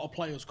not a lot of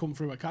players come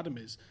through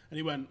academies, and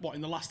he went, what,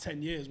 in the last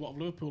 10 years, what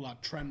have Liverpool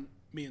had? Trent,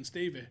 me and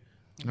Stevie.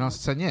 In the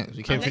last 10 years?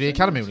 He came through the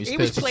academy when he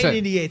was 32. He was playing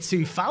in the year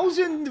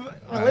 2000.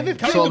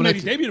 Carragher made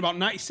his debut in about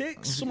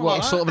 96.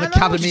 What sort of an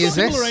academy is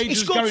this? He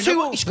scored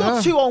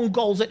 2 own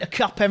goals at the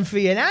Cup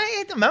M3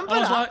 United. Remember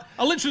that?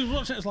 I literally was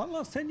watching it. It's like,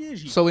 last 10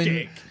 years, you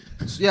dick.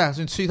 Yeah,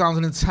 so in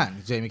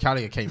 2010, Jamie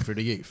Carragher came through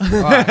the youth.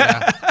 Right,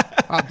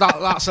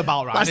 that's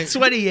about right. That's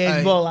 20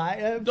 years more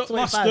like.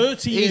 Last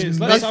 30 years.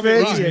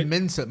 He's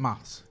mint at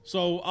maths.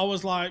 So I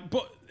was like,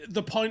 but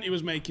the point he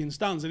was making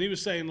stands, and he was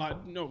saying,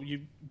 like, no,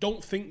 you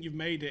don't think you've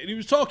made it. And he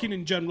was talking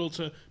in general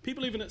to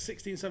people even at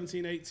 16,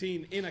 17,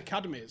 18 in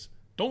academies.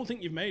 Don't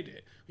think you've made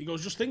it. He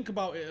goes, just think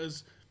about it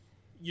as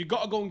you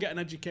got to go and get an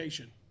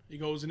education. He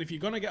goes, and if you're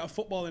going to get a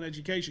footballing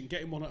education,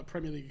 getting one at a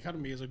Premier League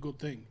academy is a good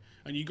thing.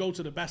 And you go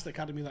to the best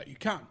academy that you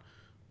can.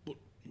 But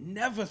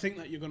never think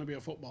that you're going to be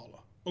a footballer.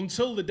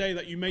 Until the day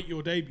that you make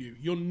your debut,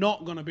 you're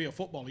not going to be a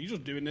footballer. You're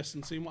just doing this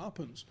and seeing what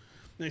happens.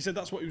 And he said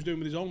that's what he was doing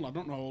with his own lad. I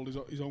don't know how old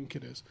his own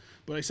kid is.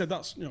 But he said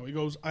that's, he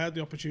goes, I had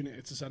the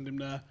opportunity to send him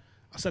there.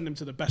 I send him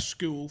to the best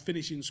school,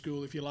 finishing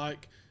school, if you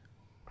like.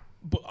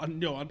 But, I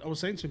was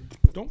saying to him,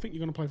 don't think you're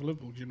going to play for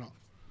Liverpool, you're not.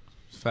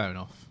 Fair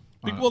enough.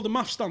 Well, the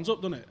math stands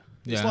up, doesn't it?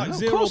 Yeah,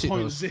 it's like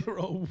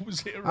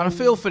 0.00. And I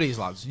feel for these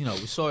lads. We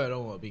saw it. I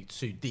don't want to be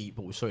too deep,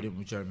 but we saw it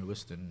with Jeremy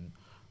Whiston,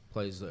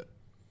 players that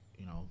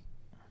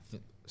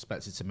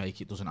expected to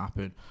make it doesn't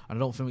happen. And I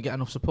don't think we get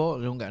enough support.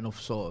 We don't get enough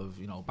sort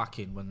of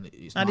backing when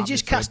it's. And they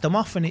just cast them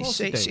off, and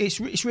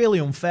it's really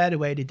unfair the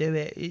way they do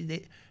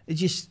it. They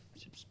just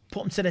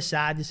put them to the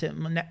side and say,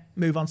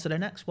 move on to the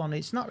next one.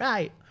 It's not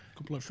right.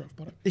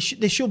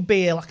 There should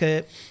be like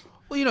a.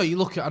 Well, you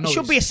look at. It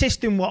should be a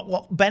system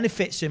what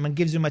benefits them and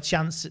gives them a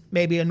chance,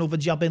 maybe another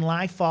job in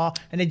life or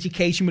an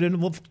education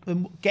with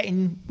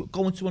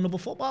going to another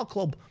football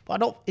club. But I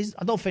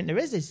don't think there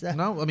is there?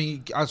 No, I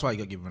mean that's why you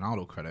got to give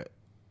Ronaldo credit.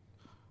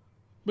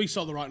 We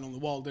saw the writing on the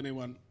wall, didn't he?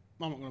 Went,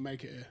 I'm not going to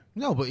make it here.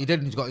 No, but he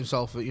didn't. He's got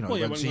himself. He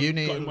went to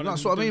uni.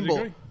 That's what I mean.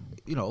 But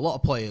a lot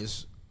of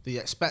players, they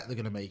expect they're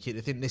going to make it.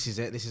 They think this is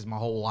it. This is my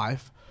whole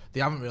life. They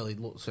haven't really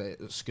looked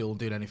at school and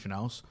doing anything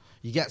else.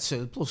 You get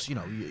to, plus,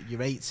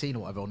 you're 18 or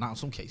whatever. Now, in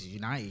some cases,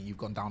 you're 19. You've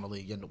gone down the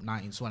league. You end up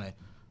 19, 20.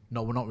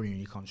 No, we're not renewing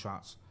your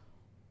contracts.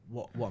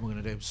 What am I going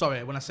to do?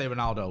 Sorry, when I say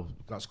Ronaldo,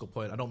 that's a good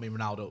point. I don't mean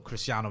Ronaldo,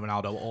 Cristiano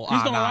Ronaldo, or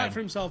he's done all right for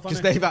himself,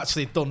 because they've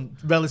actually done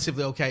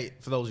relatively okay.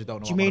 For those who don't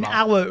know, do you mean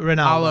our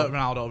Ronaldo?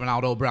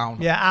 Ronaldo Brown.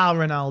 Yeah, our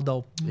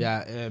Ronaldo.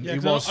 Yeah, he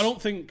was. I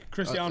don't think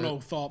Cristiano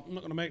thought I'm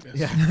not going to make this.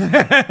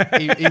 Yeah,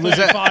 he was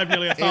at 5,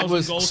 nearly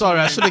 1,000 goals. Sorry,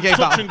 I should have gave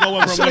that.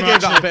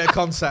 A bit of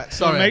context.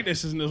 Sorry, make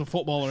this isn't as a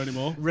footballer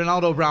anymore.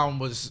 Ronaldo Brown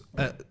was.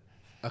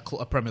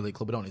 A Premier League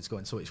club. We don't need to go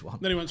into which one.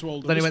 Then he went to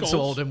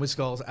Oldham. With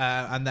Scholes.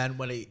 And then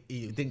when he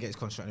didn't get his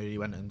contract, he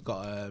went and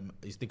got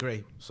his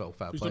degree. So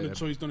fair play.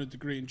 He's done a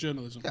degree in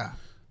journalism.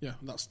 Yeah.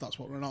 That's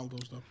what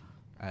Ronaldo's done.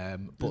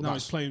 But now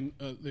he's playing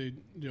at the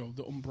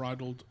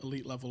unbridled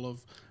elite level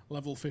of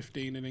level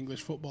 15 in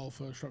English football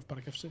for Stretford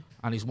Paddock FC.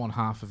 And he's one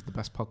half of the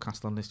best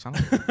podcast on this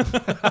channel.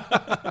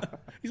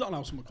 He's not an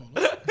Alison McCall.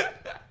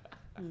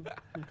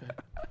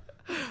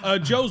 Okay.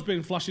 Joe's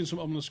been flashing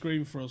something on the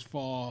screen for us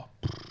for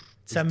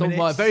 10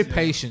 minutes. Very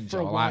patient,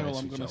 for a Joe. while,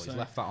 I'm going to say. He's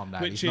left that on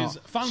there. Which is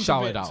fans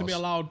of it to be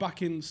allowed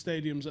back in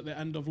stadiums at the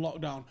end of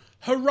lockdown.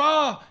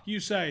 Hurrah,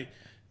 you say.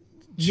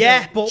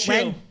 Yeah, but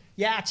when...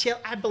 Yeah,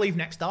 I believe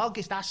next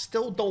August. I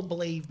still don't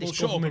believe this government...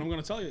 Shut up, and I'm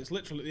going to tell you, it's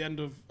literally at the end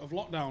of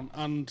lockdown,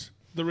 and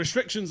the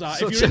restrictions are...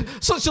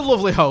 Such a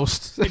lovely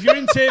host. If you're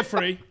in Tier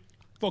 3,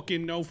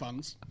 fucking no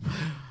fans.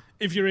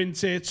 If you're in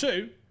Tier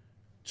 2,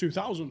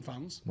 2,000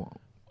 fans. What?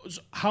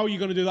 How are you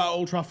going to do that at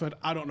Old Trafford?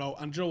 I don't know.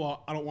 And do you know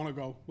what? I don't want to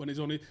go when there's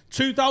only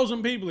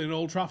 2,000 people in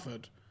Old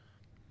Trafford.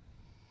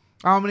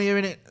 How many are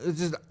in it?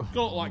 It's going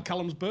to look like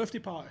Callum's birthday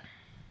party.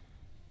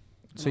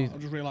 So I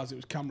just realised it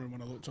was Cameron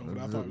when I looked over.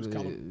 I thought it was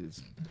Callum.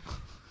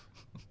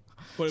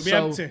 But it'll be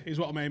empty, is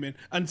what I'm aiming.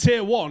 And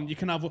Tier 1, you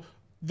can have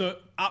the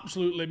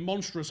absolutely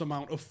monstrous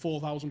amount of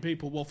 4,000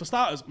 people. Well, for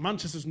starters,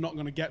 Manchester's not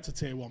going to get to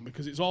Tier 1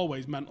 because it's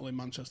always mental in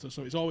Manchester,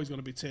 so it's always going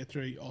to be Tier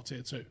 3 or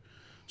Tier 2.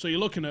 So you're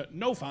looking at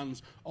no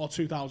fans or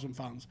 2,000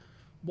 fans.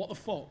 What the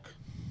fuck?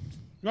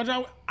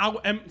 Imagine how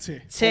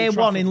empty. Tier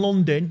 1 in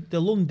London,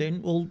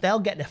 well, they'll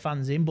get their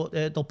fans in, but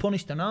they'll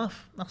punish them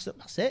off.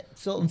 That's it.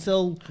 So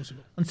until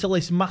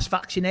this mass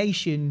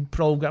vaccination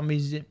programme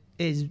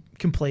is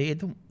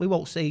completed, we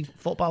won't see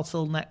football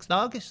till next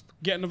August.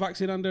 Getting the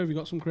vaccine, Andy, have you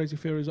got some crazy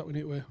theories that we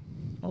need to wear?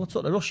 Well, I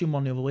took the Russian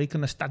one the other week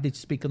and I started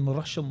speaking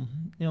Russian,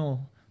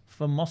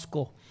 from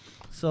Moscow.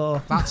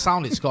 So that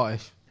sounded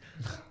Scottish.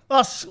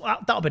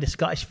 That'll be the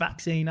Scottish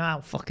vaccine.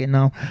 I'll fucking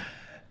know.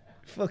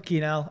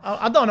 Fucking hell.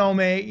 I don't know,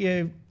 mate.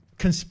 You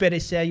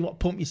conspiracy, you want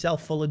to pump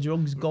yourself full of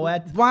drugs, go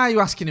ahead. Why are you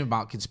asking him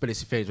about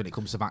conspiracy theories when it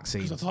comes to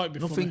vaccines?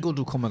 Nothing good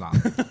will come of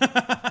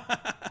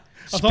that.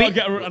 I thought I'd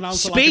get an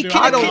answer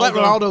I don't let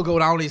Ronaldo go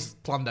down his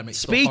pandemic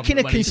stuff. Speaking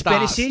of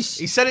conspiracies...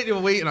 He said it the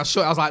other week and I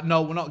was like,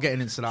 no, we're not getting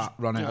into that,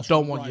 Ronnie. I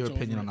don't want your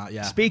opinion on that,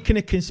 yeah. Speaking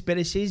of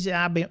conspiracies,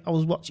 I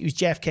was watching, it was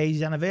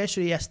JFK's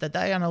anniversary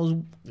yesterday and I was...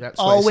 Yeah,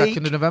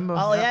 22nd of November.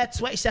 Oh, yeah,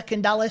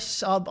 22nd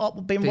Dallas.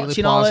 I've been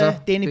watching all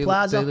the Dealey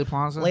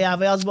Plaza. Lee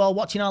Harvey Oswald,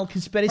 watching all the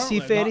conspiracy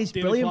theories.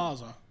 Brilliant.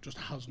 Plaza just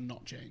has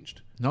not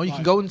changed. No, you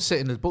can go and sit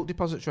in the book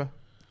depository.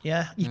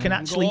 Yeah, you can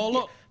actually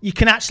go.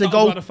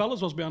 Where the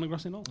fellas was behind the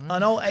grassy knoll. I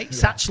know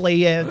it's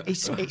actually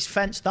it's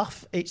fenced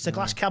off. It's a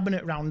glass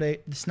cabinet round the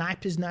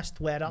sniper's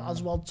nest where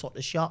Oswald took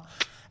the shot.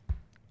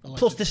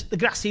 Plus the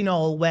grassy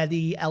knoll where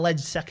the alleged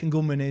second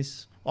gunman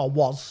is or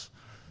was.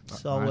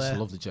 So I used to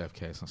love the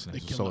JFK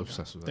assassination. So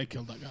obsessed with it. They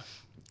killed that guy.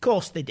 Of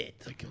course they did.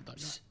 They killed that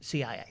guy.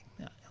 CIA.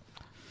 Yeah.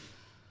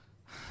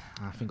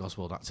 I think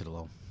Oswald acted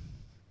alone.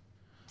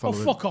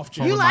 Fuck off,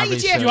 Jim. You like your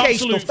JFK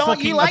stuff,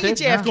 don't you? Like your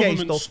JFK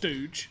stuff.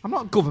 Stooge. I'm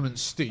not a government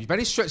stooge. By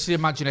any stretch of the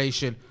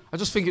imagination, I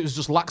just think it was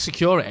just lack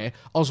security.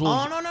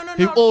 Oswald,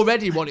 who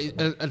already wanted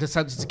and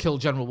attempted to kill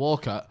General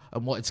Walker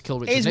and wanted to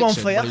kill Richard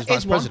Nixon when he was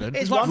vice president.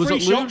 It's like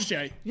three shots,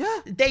 Jay. Yeah.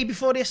 The day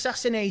before the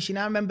assassination,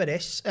 I remember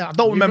this. I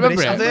don't remember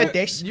this. I've heard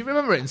this. You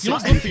remember it? You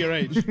look good for your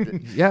age.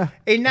 Yeah.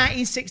 In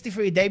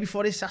 1963, the day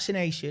before the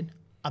assassination,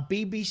 a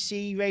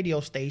BBC radio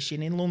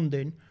station in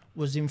London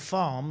was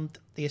informed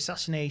the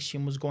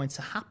assassination was going to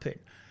happen,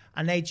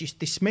 and they just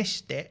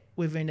dismissed it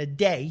within a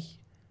day.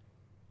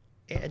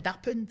 It had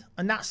happened,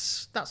 and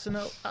that's an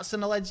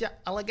alleged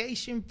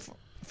allegation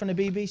from the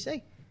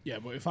BBC. Yeah,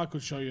 but if I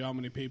could show you how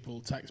many people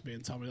text me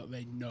and tell me that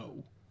they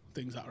know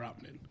things that are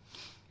happening,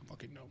 I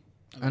fucking know.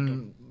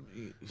 And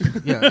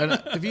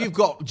if you've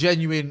got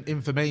genuine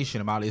information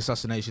about the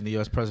assassination of the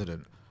US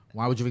president,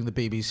 why would you ring the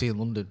BBC in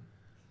London?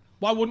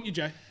 Why wouldn't you,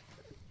 Jay?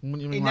 In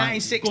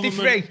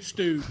 1963,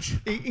 stooge.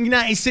 In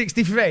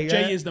 1963,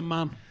 Jay is the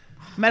man.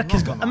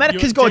 America's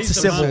going to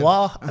civil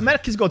war.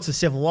 America's going to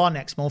civil war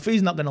next month.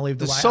 He's not going to leave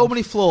the White House. There's so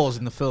many flaws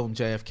in the film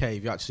JFK.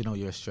 If you actually know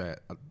US straight,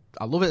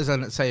 I love it as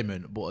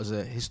entertainment, but as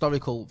a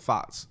historical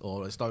fact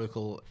or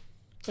historical.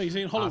 So you're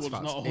saying Hollywood's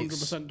not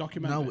 100%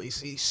 documentary? No,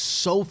 it's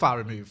so far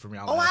removed from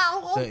reality.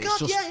 Oh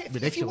God, yeah.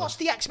 If you watch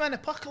the X-Men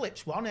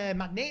Apocalypse one,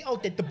 Magneto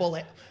did the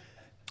bullet.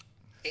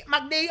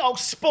 Magneto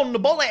spun the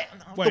bullet.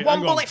 Wait, the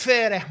one bullet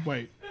theory.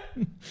 Wait.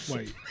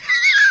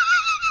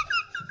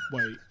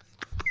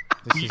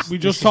 We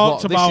just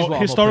talked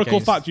about historical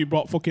facts. You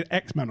brought fucking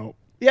X-Men up.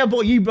 Yeah,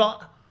 but you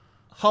brought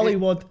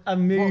Hollywood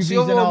and movies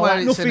and all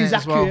that. Nothing's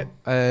accurate.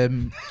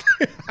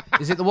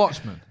 Is it The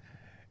Watchmen?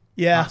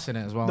 Yeah. That's in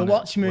it as well. The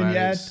Watchmen,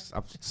 yeah.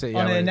 On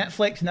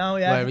Netflix now,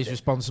 yeah. Where he's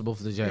responsible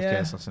for the JFK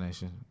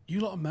assassination.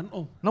 You lot are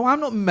mental. No, I'm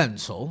not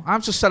mental.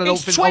 I've just said I don't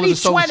it's think Oliver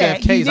Stone's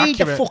JFK is accurate. You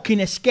need a fucking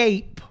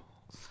escape.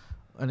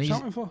 And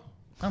shouting for?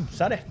 I'm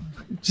sorry.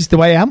 Just the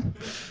way I am.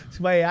 It's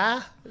the way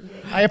I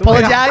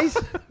apologise.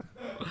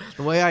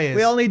 The way I is.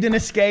 We all need an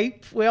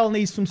escape. We all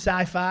need some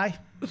sci-fi.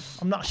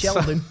 I'm not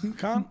Sheldon.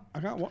 I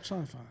can't watch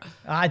sci-fi.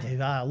 I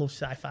do. I love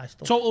sci-fi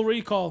stuff. Total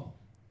Recall.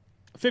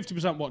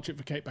 50% watch it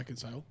for Kate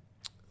Beckinsale.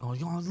 Oh,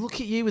 look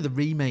at you with a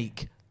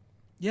remake.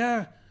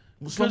 Yeah.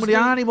 Somebody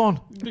already won.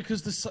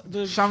 Because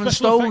the Sharon special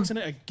Stone. effects in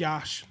it are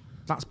gash.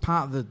 That's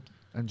part of the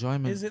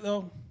enjoyment. Is it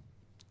though?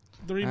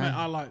 The remake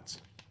I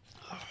liked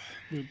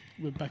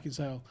with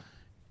Beckinsale.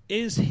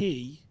 Is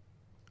he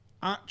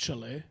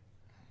actually,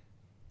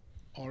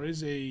 or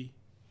is he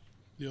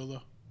the other?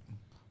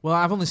 Well,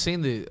 I've only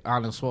seen the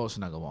Arnold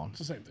Schwarzenegger one. It's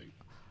the same thing.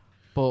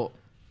 But,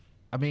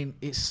 I mean,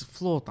 it's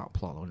flawed, that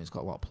plot, though, and it's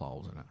got a lot of plot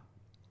holes in it.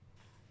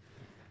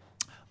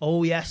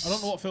 Oh, yes. I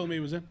don't know what film he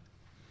was in.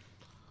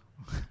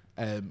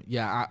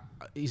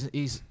 He's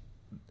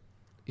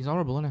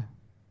horrible, isn't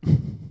he?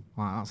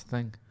 Like, that's the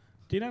thing.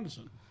 Dean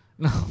Anderson?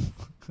 No.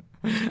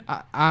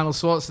 Arnold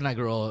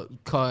Schwarzenegger or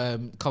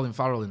Colin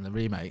Farrell in the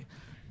remake.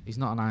 He's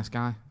not a nice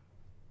guy.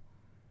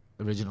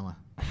 Originally.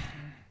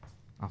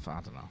 I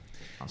don't know.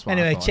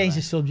 Anyway, change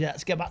the subject.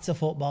 Let's get back to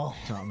football.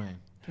 Do you know what I mean?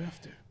 Do we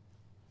have to?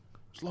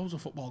 There's loads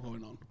of football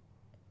going on.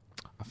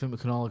 I think we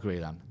can all agree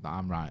then that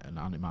I'm right and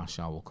Andy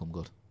Marshall will come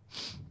good.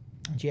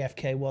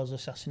 JFK was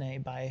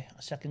assassinated by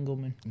a second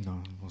gunman.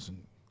 No, it wasn't.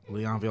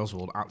 Lee Harvey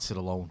Oswald acted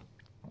alone.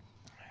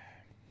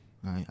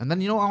 Right. And then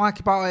you know what I like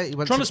about it? He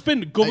went trying to spin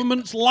the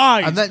government's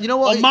lies and then, you know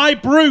what, on my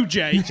brew,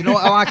 Jay. Do you know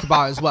what I like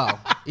about it as well?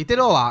 He did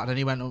all that and then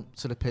he went up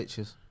to the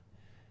pictures.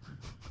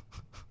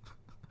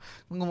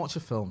 I'm going to watch a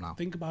film now.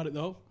 Think about it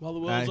though. While the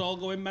world's all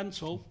going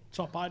mental,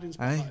 top hiding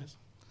spotlights.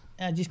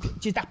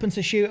 Just happened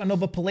to shoot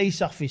another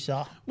police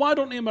officer. Why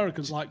don't the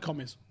Americans like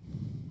commies?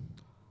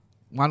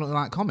 Why don't they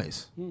like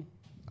commies?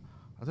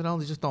 I don't know.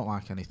 They just don't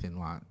like anything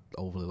like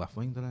overly left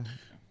wing, do they?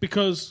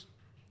 Because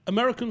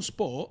American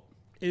sport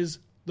is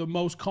the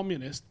most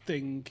communist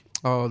thing.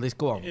 Oh, this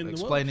go on. In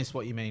Explain this.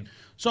 What you mean?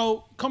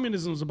 So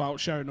communism's about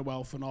sharing the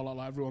wealth and all that.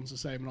 Like everyone's the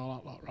same and all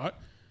that lot, right?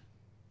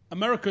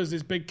 America's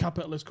this big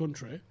capitalist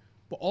country,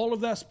 but all of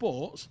their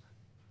sports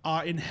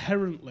are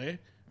inherently,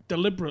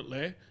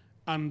 deliberately,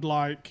 and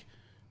like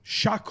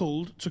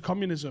shackled to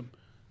communism.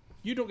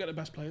 You don't get the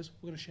best players.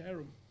 We're going to share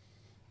them.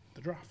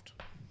 The draft.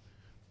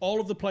 All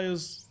of the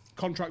players'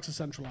 contracts are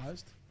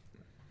centralised.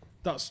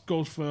 That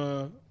goes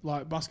for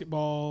like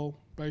basketball,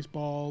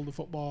 baseball, the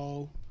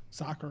football,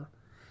 soccer.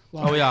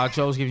 Like, oh yeah,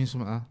 Joe's giving you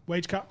something there.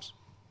 Wage caps.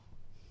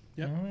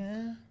 Yep. Oh,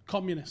 yeah.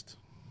 Communist.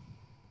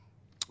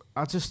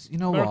 I just, you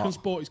know American what?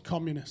 sport is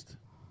communist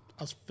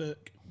as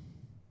fuck.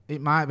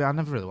 It might be. I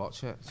never really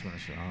watch it. To be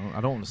honest with you.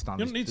 I don't understand.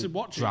 You don't need to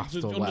watch draft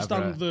it to or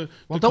understand whatever.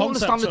 the don't understand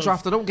the concept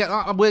draft. I don't get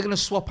that. We're going to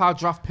swap our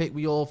draft pick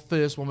with your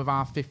first one with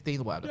our 15th.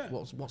 Whatever. Yeah.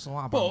 What's all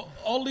that about? But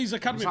all these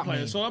academy What does that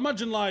players. mean? So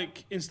imagine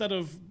like instead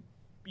of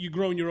you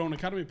growing your own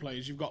academy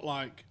players, you've got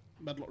like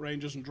Medlock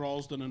Rangers and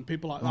Droylsden and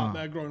people like that.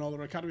 They're growing all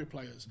their academy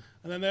players,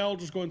 and then they all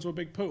just go into a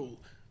big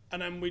pool,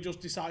 and then we just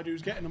decide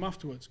who's getting them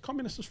afterwards.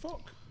 Communist as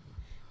fuck.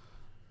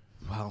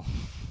 Well,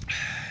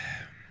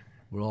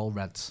 we're all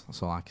Reds.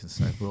 That's all I can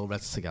say. We're all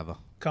Reds together.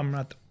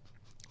 Comrade.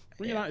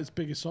 One of United's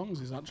biggest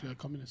songs is actually a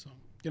communist song.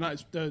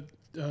 United's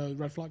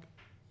Red Flag.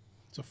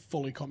 It's a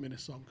fully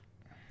communist song.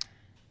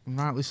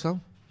 Rightly so.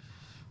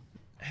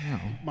 No.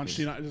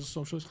 Manchester United is a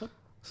socialist club.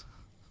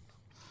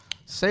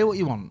 Say what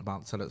you want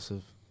about the tenets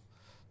of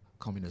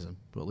communism,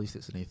 but at least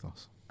it's an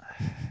ethos.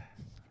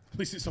 At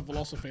least it's a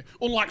philosophy.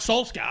 Unlike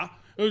Solskjaer,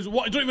 who's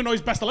I don't even know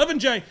his best 11,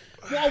 Jay.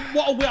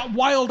 What a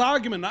wild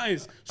argument that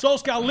is.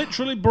 Solskjaer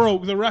literally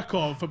broke the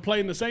record for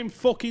playing the same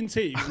fucking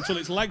team until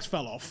its legs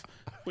fell off.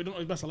 But we don't know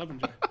his best 11,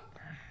 Jay.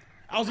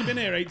 How's he been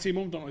here 18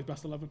 months, don't know his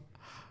best 11?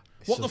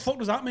 What the fuck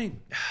does that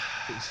mean?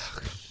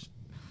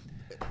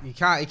 You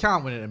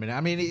can't win it in a minute.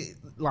 I mean,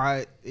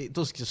 it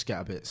does just get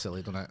a bit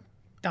silly, doesn't it?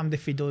 Damned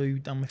if you do,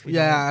 damned if you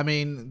Yeah, don't. I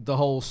mean, the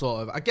whole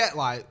sort of... I get,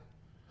 like,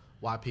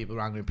 why people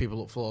are angry and people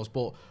look flaws,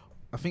 but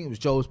I think it was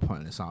Joe was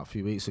pointing this out a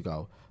few weeks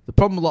ago. The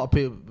problem a lot of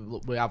people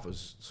we have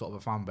as sort of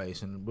a fan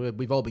base, and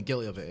we've all been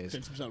guilty of it, is...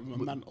 50% of them are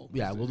mental.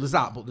 Yeah, well, there's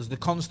that, but there's the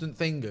constant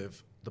thing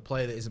of the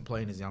player that isn't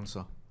playing is the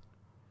answer.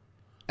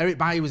 Eric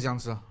Bailly was the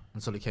answer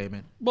until he came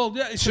in. Well,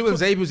 yeah, it's Shuan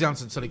Zabe was the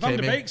answer until he Van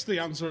came de in. Beek's the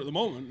answer at the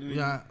moment.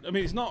 Yeah. I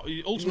mean, it's not...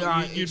 Ultimately,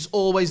 Yeah, it's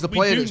always the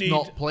player that's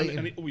not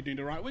playing. We need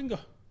a right winger.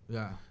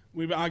 Yeah.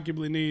 We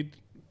arguably need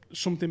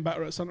something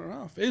better at centre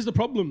half. Here's the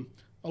problem: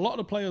 a lot of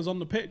the players on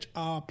the pitch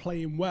are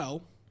playing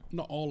well,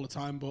 not all the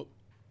time, but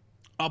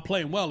are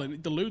playing well, and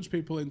it deludes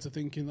people into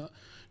thinking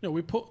that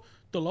we put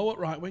Dalot at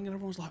right wing, and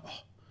everyone's like, "Oh,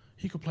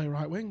 he could play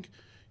right wing."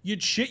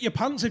 You'd shit your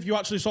pants if you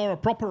actually saw a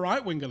proper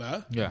right winger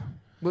there. Yeah.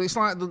 Well, it's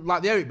like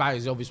the Eric Bailly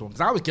is the obvious one because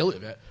I was guilty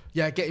of it.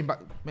 Yeah, getting back,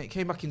 mate,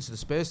 came back into the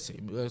Spurs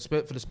team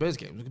for the Spurs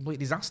game. It was a complete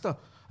disaster,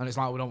 and it's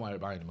like we don't want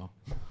Eric Bailly anymore.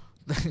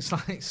 It's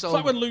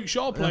like when Luke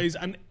Shaw plays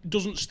and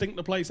doesn't stink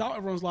the place out.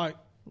 Everyone's like,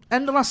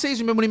 end of last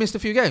season, remember when he missed a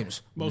few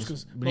games? Most We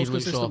need Luke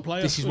consistent Shaw.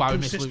 player. This is why we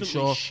missed Luke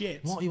Consistently Shaw.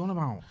 shit. What are you on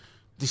about?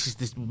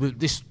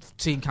 This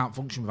team can't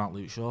function without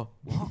Luke Shaw.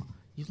 What?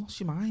 You've lost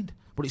your mind.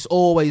 But it's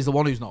always the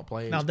one who's not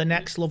playing. Now, the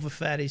next love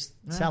affair is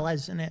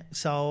Tellez, isn't it?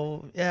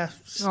 So, yeah,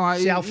 No,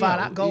 see how far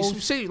that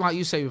goes. See, like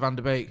you say with Van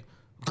de Beek,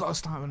 got to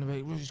start Van de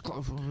Beek.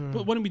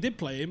 But when we did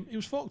play him, he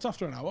was fucked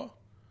after an hour.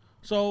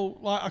 So,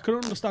 like, I could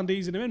understand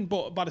easing him in,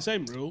 but by the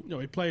same rule,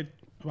 he played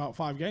about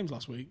 5 games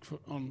last week for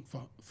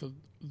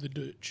the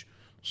Dutch.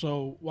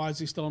 So why is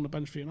he still on the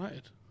bench for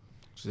United?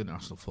 Because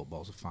international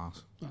football's a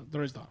farce.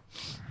 There is that.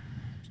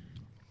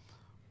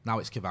 Now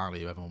it's Cavani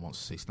who everyone wants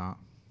to see start.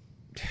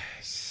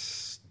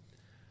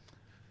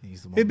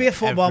 He's the one. He'd be a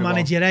football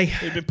manager, eh?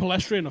 He'd be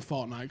Palestri in a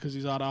fortnight because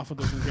he's had half a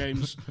dozen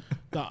games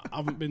that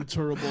haven't been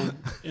terrible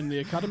in the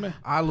academy.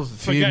 I love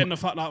the forgetting the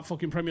fact that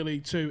fucking Premier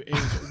League 2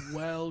 is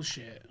well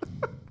shit.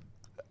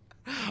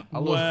 I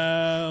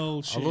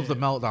love the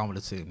meltdown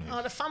with the team.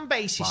 Oh, the fan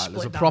base is split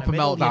there's a down proper the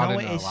middle, meltdown you know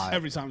in it there. is. Like,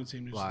 Every time the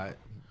team loses. like,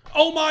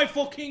 oh my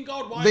fucking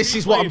God! Why this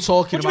is what I'm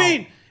talking about. What do you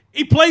mean?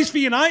 He plays for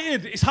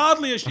United. It's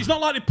hardly. It's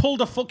not like they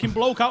pulled a fucking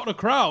bloke out of the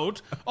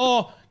crowd.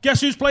 Or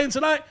guess who's playing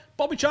tonight?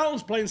 Bobby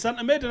Charlton's playing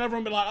centre mid, and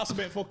everyone be like, "That's a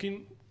bit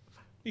fucking."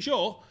 You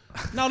sure?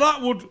 Now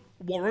that would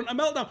warrant a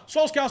meltdown.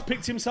 Solskjaer's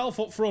picked himself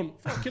up front.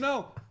 Fucking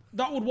hell.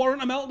 that would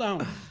warrant a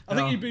meltdown. I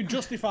think you'd be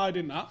justified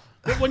in that.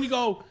 But when you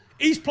go,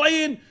 he's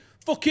playing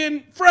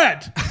fucking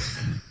Fred.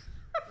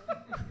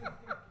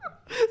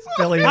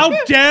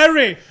 How dare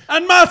he?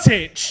 And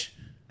Matic.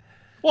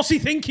 What's he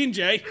thinking,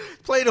 Jay?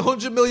 Playing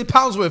 £100 million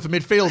worth of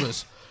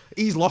midfielders.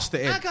 He's lost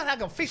it.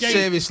 Hang on.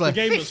 Seriously.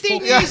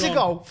 15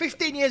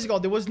 years ago,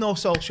 there was no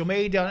social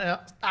media.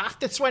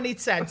 After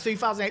 2010,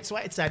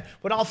 2008-2010,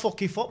 we're all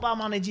fucking football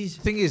managers.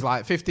 The thing is,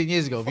 like 15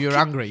 years ago, if you were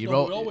angry, you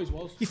wrote. It always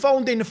was. You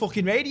phoned in the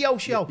fucking radio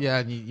show. Yeah,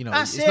 and you know,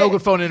 it's no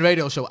good phoning in a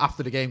radio show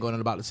after the game going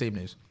on about the team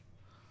news.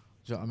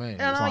 Do you know what I mean?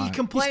 No, you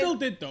can play. You still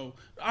did though.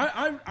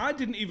 I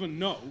didn't even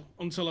know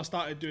until I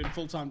started doing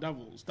full-time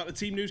Devils that the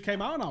team news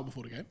came out an hour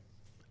before the game.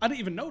 I didn't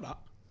even know that.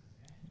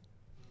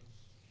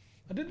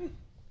 I didn't.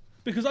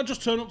 Because I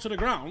just turn up to the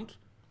ground,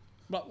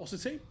 like, what's the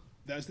team?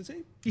 There's the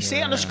team. You see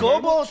it on the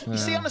scoreboard. You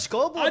see it on the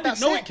scoreboard. I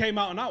didn't know it came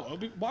out an hour.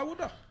 Why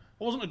would I? I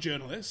wasn't a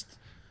journalist.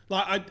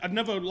 Like, I'd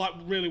never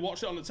really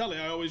watched it on the telly.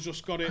 I always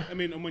just got it. I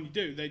mean, and when you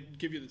do, they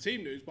give you the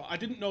team news. But I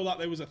didn't know that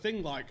there was a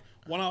thing like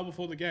 1 hour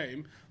before the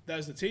game,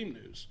 there's the team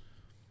news.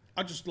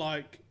 I just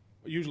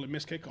usually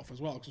miss kickoff as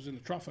well because I was in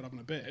the Trafford having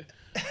a beer.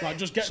 Like,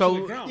 just get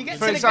to the ground. You get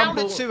to the ground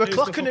at 2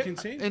 o'clock for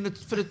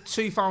the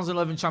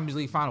 2011 Champions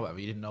League final, whatever,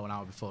 you didn't know an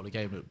hour before the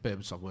game that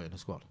Birmingham were in the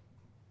squad.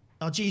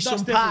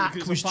 Sun Park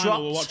was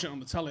dropped. We're watching it on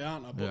the telly,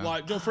 aren't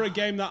I? But for a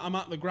game that I'm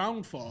at the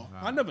ground for,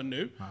 I never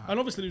knew. And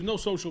obviously there's no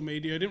social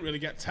media. I didn't really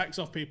get texts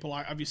off people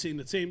like, have you seen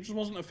the team? It just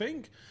wasn't a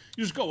thing.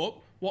 You just go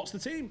up, what's the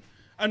team?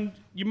 And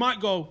you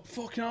might go,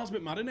 fucking hell, it's a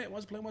bit mad, isn't it? Why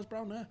is playing West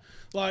Brown there?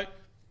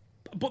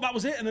 But that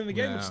was it, and then the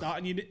game would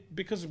start, and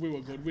because we were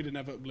good, we'd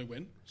inevitably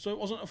win. So it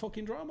wasn't a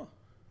fucking drama.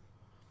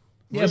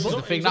 Yeah, but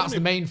the thing, that's the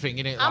main thing,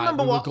 innit? I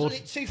remember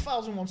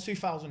 2001,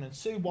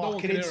 2002 walking no one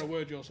can hear a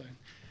word you're saying.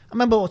 I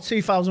remember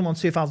 2001,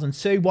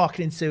 2002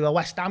 walking into a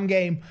West Ham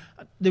game.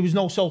 There was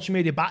no social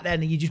media back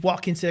then, and you just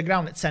walk into the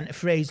ground at centre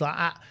freeze like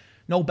that.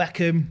 No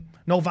Beckham,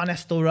 no Van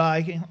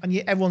Nistelrooy, and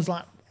everyone's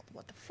like,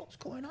 "What the fuck's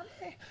going on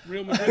here?"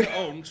 Real Madrid at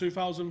home,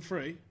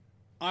 2003.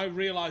 I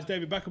realised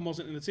David Beckham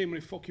wasn't in the team,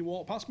 and he fucking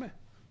walked past me.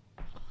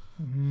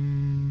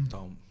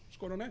 Don't. What's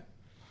going on here?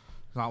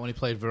 Is that when he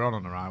played Veron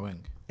on the right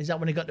wing? Is that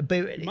when he got the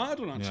boot at it? Mad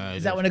one, actually. Yeah,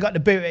 Is that when he got the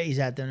boot at his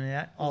head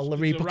and all the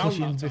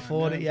repercussions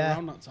before it? Yeah.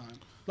 Around that time.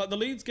 Like the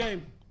Leeds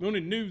game, we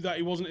only knew that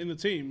he wasn't in the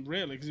team,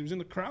 really, because he was in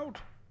the crowd.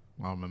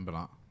 I remember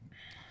that.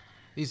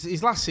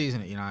 His last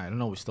season at United, I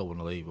know we still won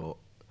the league, but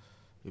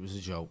it was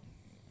a joke.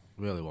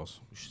 It really was.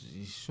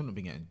 He shouldn't have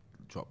been getting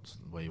dropped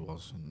the way he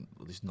was and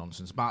this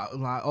nonsense. But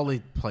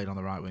Ollie played on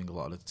the right wing a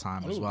lot of the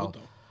time as well.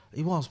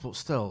 He was, but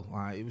still,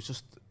 it was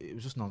just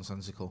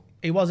nonsensical.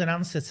 He was an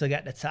answer to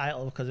get the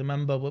title because I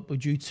remember we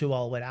drew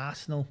 2-2 with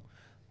Arsenal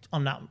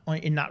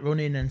in that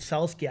run-in, and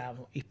Solskjaer,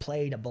 he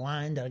played a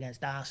blinder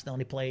against Arsenal,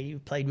 and he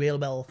played really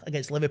well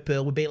against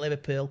Liverpool. We beat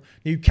Liverpool.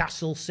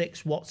 Newcastle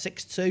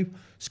 6-2.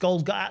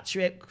 Scholes got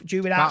hat-trick,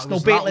 drew with Arsenal,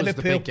 beat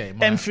Liverpool.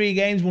 Them 3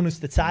 games won us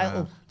the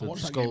title. I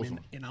watched that game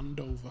in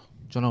Andover.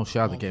 John O'Shea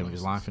had the game of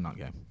his life in that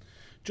game.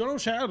 John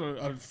O'Shea had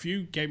a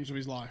few games of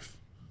his life.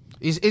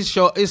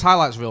 His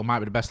highlights reel might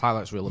be the best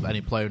highlights reel of any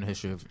player in the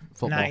history of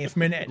football. 90th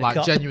minute,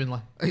 genuinely,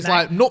 it's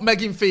like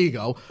nutmegging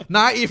Figo.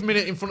 90th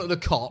minute in front of the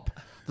Kop.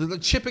 The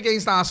chip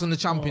against Arsenal in the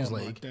Champions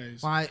League.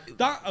 Like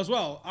that as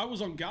well. I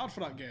was on guard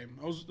for that game.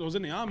 I was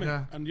in the army,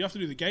 and you have to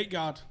do the gate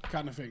guard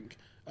kind of thing.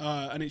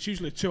 And it's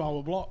usually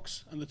 2-hour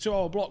blocks, and the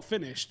 2-hour block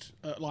finished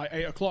at like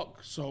 8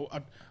 o'clock. So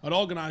I'd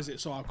organise it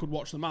so I could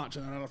watch the match,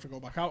 and then I'd have to go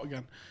back out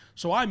again.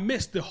 So I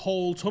missed the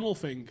whole tunnel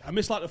thing. I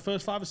missed like the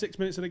first 5 or 6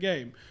 minutes of the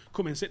game.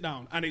 Come in, sit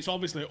down, and it's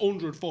obviously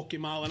 100 fucking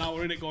mile an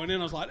hour in it going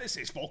in. I was like, this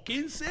is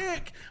fucking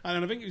sick. And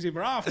then I think it was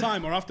either half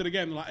time or after the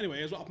game. They're like, anyway,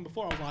 here's what happened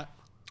before. I was like,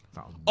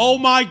 oh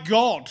my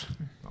god,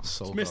 that's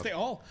so missed it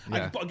all.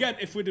 Yeah. But again,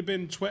 if we'd have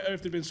been Twitter,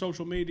 if there'd been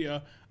social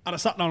media, I'd have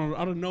sat down and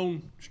I'd have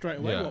known straight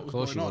away what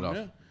was going on.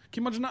 Yeah.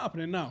 Can you imagine that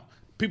happening now?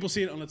 People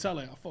seeing it on the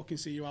telly. I fucking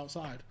see you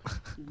outside.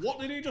 What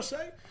did he just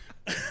say?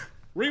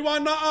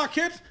 Rewind that, our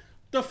kid.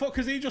 The fuck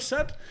has he just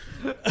said?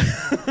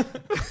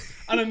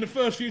 And then the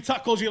first few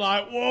tackles, you're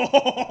like, whoa,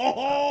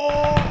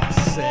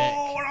 sick.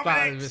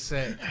 That was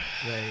sick.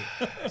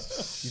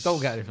 You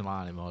don't get anything like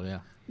that anymore, yeah.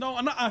 No,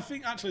 and I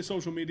think actually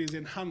social media has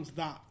enhanced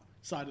that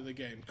side of the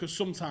game because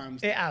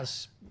sometimes it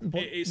has.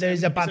 But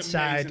there's a bad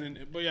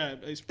side. But yeah,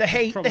 it's the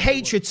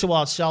hatred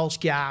towards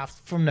Solskjaer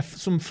from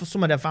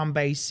some of the fan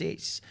base.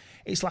 It's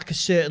like a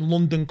certain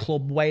London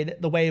club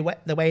the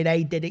way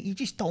they did it. You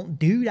just don't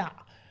do that.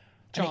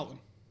 Charlton.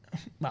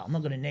 Well, I'm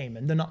not going to name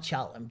them. They're not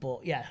Charlton,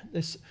 but yeah,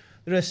 there's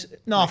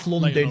North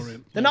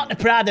London. They're not the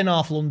pride of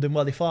North London.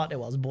 Well, they thought they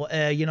was, but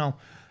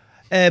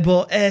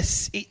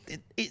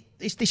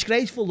it's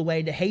disgraceful the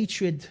way the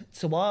hatred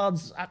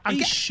towards.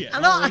 He's shit.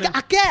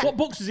 I get. What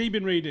books has he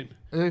been reading?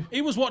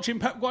 He was watching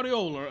Pep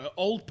Guardiola at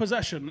old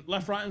possession,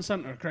 left, right, and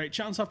centre, create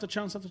chance after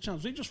chance after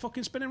chance. Was he just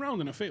fucking spinning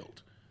around in a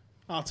field?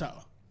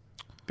 Arteta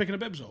picking a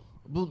bibs up.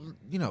 Well,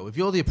 if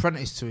you're the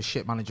apprentice to a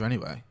shit manager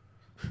anyway,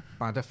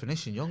 by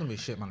definition, you're going to be a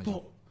shit manager.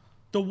 But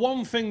the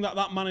one thing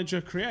that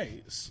manager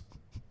creates,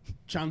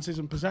 chances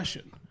and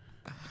possession,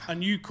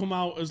 and you come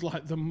out as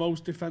like the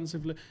most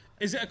defensively.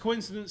 Is it a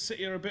coincidence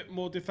City are a bit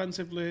more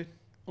defensively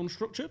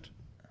unstructured?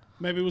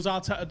 Maybe was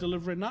Arteta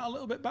delivering that a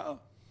little bit better?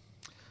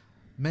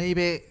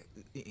 Maybe.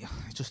 It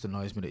just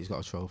annoys me that he's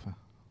got a trophy.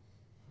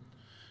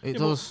 It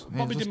does.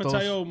 Bobby Di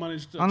Matteo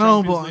managed the I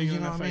know, Champions but League you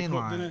and know what FA I mean, Cup,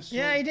 like- didn't he? So-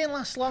 Yeah, he didn't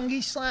last long.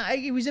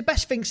 He was the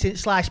best thing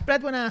since sliced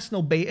bread when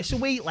Arsenal beat us. A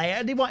week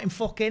later, they want him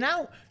fucking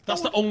out.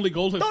 That's the only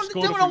goal they've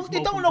scored.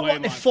 They don't know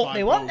what the fuck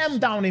they want them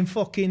down in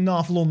fucking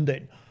North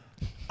London.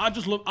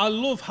 I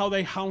love how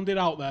they hounded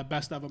out their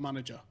best ever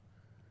manager.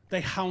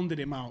 They hounded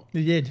him out.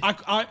 They did.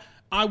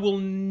 I will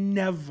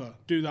never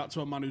do that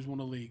to a man who's won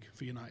a league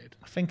for United.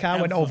 I think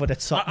I went over the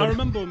top. I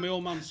remember when my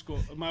old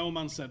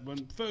man said when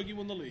Fergie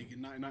won the league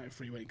in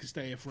 1993, when he could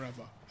stay here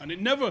forever, and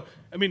it never.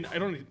 I mean,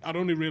 I'd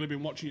only really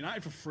been watching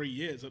United for 3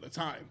 years at the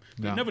time.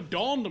 It never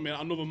dawned on me that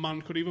another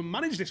man could even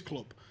manage this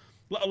club,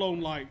 let alone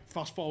like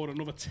fast forward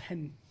another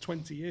 10,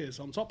 20 years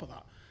on top of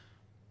that.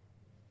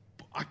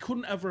 I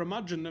couldn't ever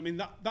imagine. I mean,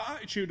 that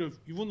attitude of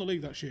you won the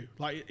league, that's you.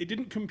 Like, it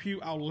didn't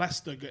compute how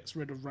Leicester gets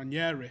rid of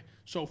Ranieri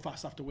so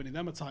fast after winning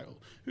them a title.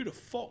 Who the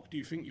fuck do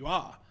you think you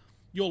are?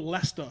 You're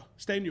Leicester.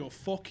 Stay in your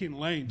fucking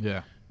lane.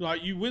 Yeah.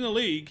 Like, you win a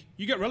league,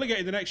 you get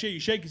relegated the next year, you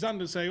shake his hand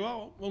and say,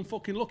 well, I'm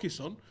fucking lucky,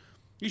 son.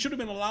 You should have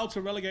been allowed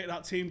to relegate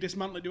that team,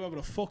 dismantle it, do whatever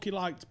the fuck he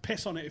liked,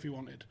 piss on it if he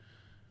wanted.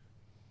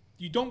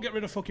 You don't get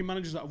rid of fucking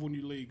managers that have won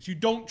you leagues. You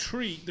don't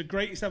treat the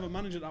greatest ever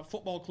manager that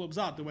football clubs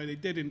had the way they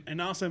did in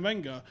Arsene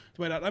Wenger,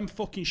 the way that them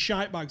fucking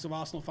shitebags of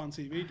Arsenal Fan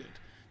TV did.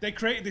 They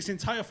created this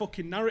entire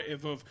fucking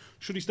narrative of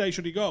should he stay,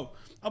 should he go?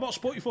 How about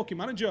support your fucking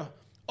manager?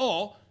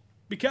 Or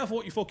be careful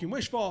what you fucking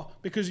wish for,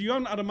 because you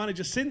haven't had a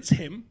manager since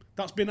him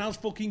that's been as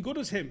fucking good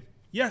as him.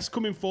 Yes,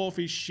 coming fourth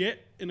is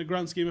shit in the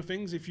grand scheme of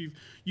things. If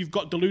you've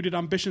got deluded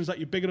ambitions that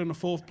you're bigger than a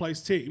fourth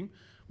place team,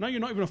 now you're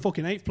not even a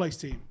fucking eighth place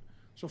team.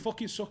 So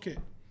fucking suck it.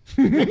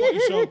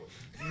 Yeah,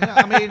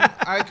 I mean,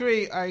 I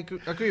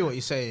agree with what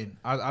you're saying.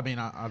 I mean,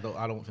 I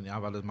don't think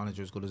I've had a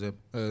manager as good as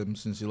him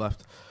since he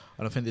left,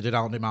 and I think they did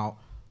hound him out.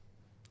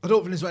 I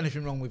don't think there's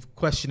anything wrong with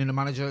questioning a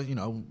manager. You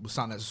know, we're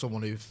sat next to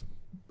someone who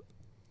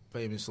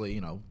famously,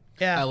 you know,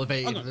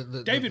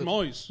 elevated David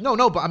Moyes.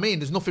 No, but I mean,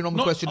 there's nothing wrong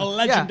with questioning a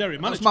legendary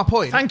manager. That's my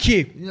point. Thank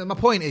you. My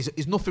point is,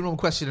 there's nothing wrong with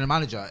questioning a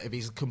manager if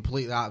he's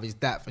completely out of his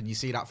depth, and you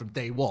see that from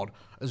day one,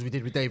 as we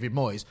did with David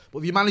Moyes. But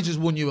if your manager's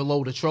won you a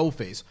load of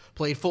trophies,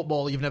 played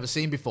football you've never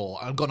seen before,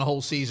 and gone a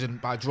whole season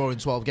by drawing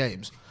 12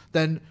 games,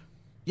 then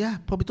yeah,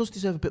 probably does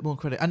deserve a bit more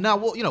credit. And now,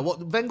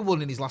 what Wenger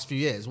won in his last few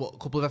years? What, a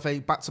couple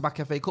of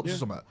back-to-back FA Cups or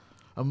something?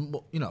 And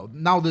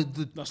now they're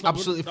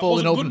absolutely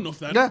falling over. Enough,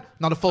 then. Yeah,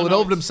 now they're falling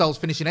over themselves,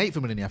 finishing 8th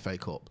and winning the FA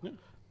Cup. Yeah.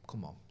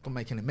 Come on, don't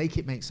make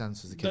it make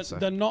sense, as the kids say.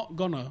 They're not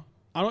gonna.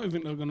 I don't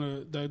think they're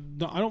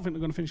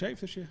gonna finish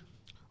 8th this year.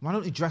 Why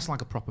don't he dress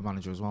like a proper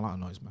manager as well? That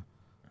annoys me.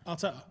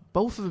 Arteta.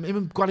 Both of them, him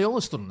and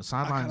Guardiola stood on the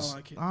sidelines.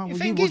 like it. Oh, The well,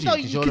 thing you is, would, though,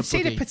 'cause you you're can a see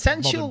the bloody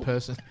potential. modern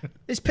person.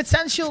 There's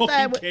potential Fucking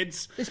there.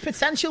 kids. There's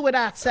potential with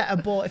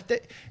Arteta,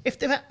 but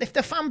if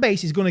the fan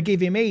base is going to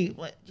give him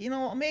you know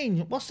what I mean?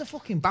 What's the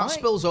fucking point? That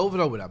spills over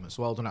though with them as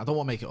well, doesn't it? I don't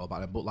want to make it all about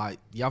them, but like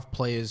you have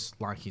players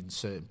like in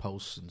certain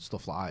posts and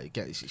stuff like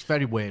that. It's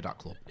very weird, that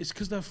club. It's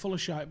because they're full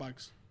of shite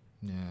bags.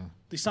 Yeah,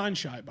 They sign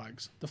shite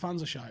bags. The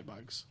fans are shite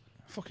bags.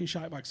 Fucking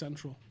shite bag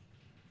central.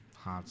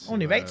 hard.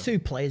 Only rate 2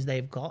 players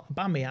they've got: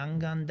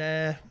 Aubameyang and.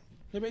 Yeah,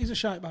 but he's a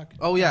shite bag.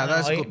 Oh yeah,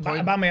 that's a good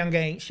point. Aubameyang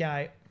ain't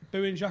shite.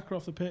 Booing Xhaka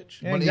off the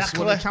pitch. Yeah, When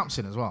exactly. he's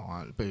captain as well.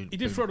 Like, He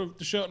did throw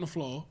the shirt on the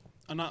floor,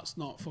 and that's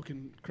not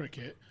fucking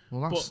cricket.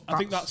 Well, but I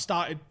think that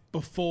started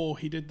before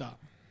he did that.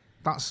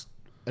 That's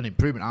an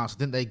improvement. Arsenal,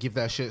 didn't they give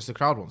their shirts to the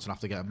crowd once and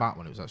have to get them back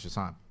when it was extra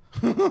time?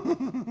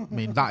 I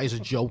mean, that is a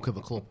joke of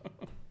a club.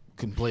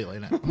 Completely,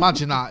 innit?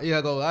 Imagine that.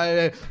 Yeah, go,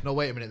 hey, no,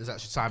 wait a minute, there's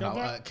extra time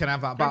now. Can I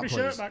have that back,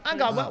 please?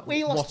 Hang on,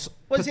 we lost.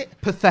 Was it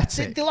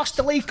pathetic? They lost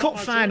the League Cup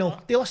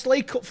final. They lost the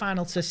League Cup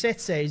final to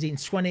City in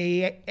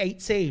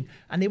 2018,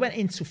 and they went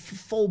into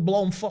full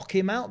blown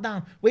fucking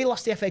meltdown. We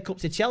lost the FA Cup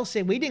to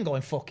Chelsea. We didn't go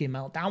in fucking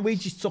meltdown. We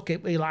just took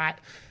it. We like,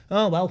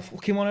 oh well,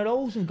 fucking one of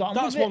those, and got on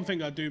That's with one it.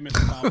 thing I do miss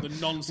about the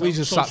non-social. We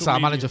just sacked our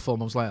manager 4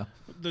 months later.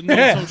 The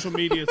non-social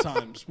media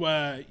times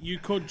where you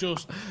could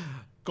just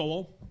go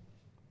on.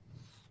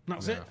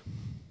 That's it.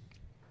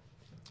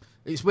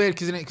 It's weird,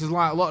 because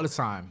like a lot of the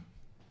time,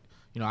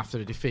 after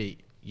a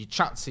defeat, you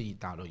chat to your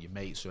dad or your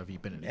mates, whoever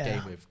you've been in the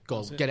game with,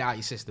 get it out of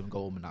your system, go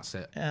home, and that's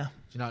it. Yeah.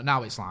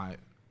 Now it's like,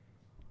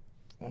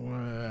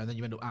 and then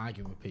you end up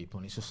arguing with people,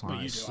 and it's just like.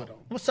 But you do, I don't.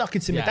 I was talking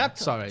to my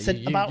dad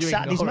about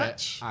Saturday's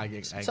match.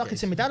 Talking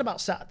to my dad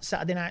about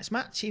Saturday night's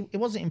match. He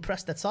wasn't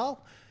impressed at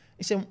all.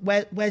 He said,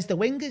 where's the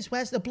wingers?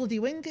 Where's the bloody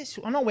wingers?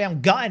 I know we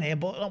haven't got any,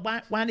 but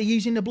why aren't they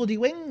using the bloody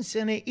wings?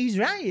 And he's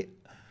right.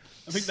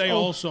 I think they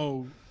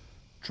also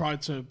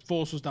tried to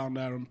force us down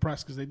there and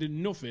press because they did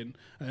nothing,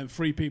 and then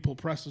 3 people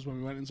pressed us when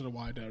we went into the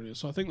wide area.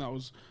 So I think that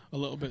was a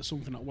little bit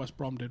something that West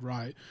Brom did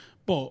right.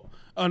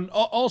 And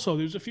also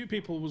there was a few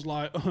people who was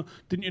like,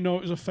 didn't you know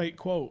it was a fake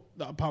quote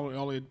that apparently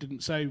Ollie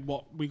didn't say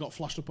what we got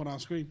flashed up on our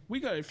screen.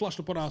 We got it flashed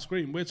up on our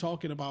screen. We're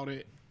talking about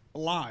it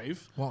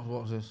live. What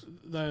was this?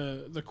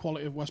 The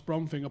quality of West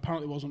Brom thing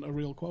apparently wasn't a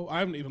real quote. I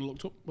haven't even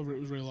looked up whether it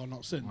was real or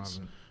not since.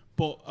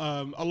 But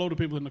a load of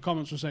people in the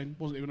comments were saying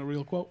it wasn't even a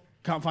real quote.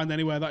 Can't find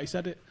anywhere that he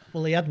said it.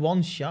 Well, he had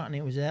one shot and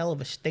it was a hell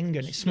of a stinger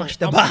and it smashed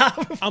the bar.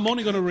 I'm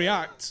only going to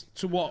react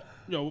to what,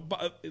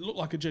 but it looked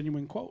like a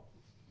genuine quote.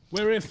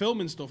 We're here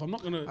filming stuff. I'm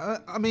not going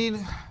to... I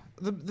mean,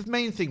 the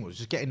main thing was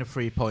just getting the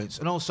 3 points.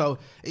 And also,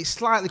 it's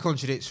slightly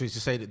contradictory to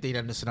say that Dean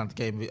Henderson had the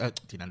game...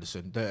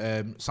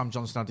 that Sam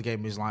Johnson had the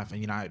game of his life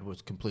and United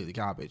was completely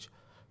garbage.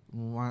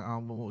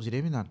 What was he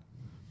doing then?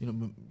 Do you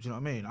know what I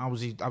mean? How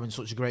was he having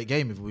such a great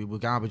game if we were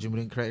garbage and we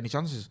didn't create any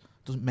chances?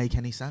 Doesn't make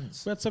any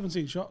sense. We had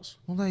 17 shots.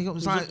 Well, there you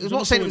go. I'm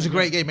not saying it was a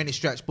great game any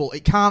stretch, but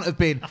it can't have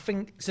been. I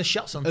think it's the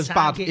shots on as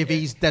target. bad if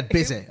he's dead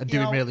busy and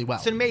doing really well.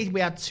 To me, we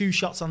had 2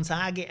 shots on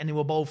target and they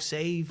were both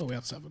saved. Well, we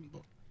had 7,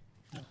 but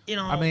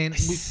I mean,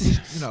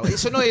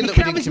 it's annoying you that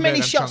can we have didn't as many convert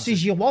them shots chances.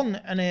 as you want,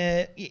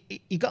 and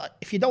you got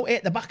if you don't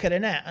hit the back of the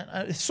net,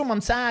 if someone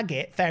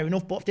target, fair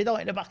enough. But if they don't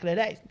hit the back of the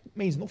net, it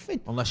means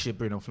nothing. Unless you're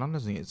Bruno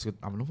Fernandes, and it's have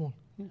another one.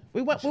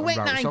 We went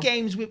 9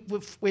 games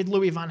with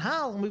Louis van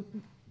Gaal, and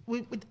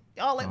we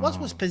all it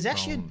was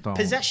possession,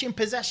 possession,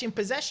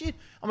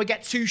 and we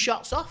get 2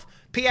 shots off.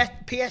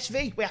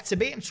 PSV, we had to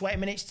beat them 20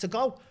 minutes to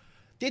go.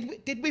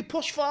 Did we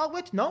push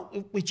forward? No,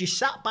 we just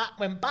sat back,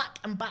 went back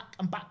and back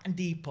and back and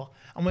deeper,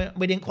 and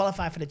we didn't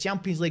qualify for the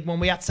Champions League when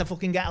we had to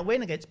fucking get a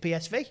win against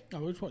PSV. No,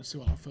 we just wanted to see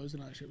what our Thursday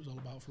night shit was all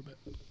about for a bit.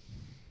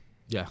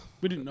 Yeah,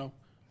 we didn't know.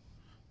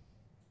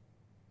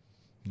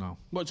 No,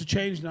 but to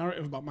change the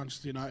narrative about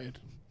Manchester United,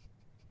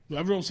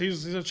 everyone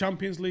sees us as a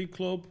Champions League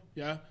club.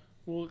 Yeah.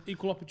 Well,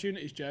 equal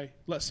opportunities, Jay.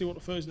 Let's see what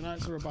the Thursday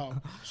nights are about.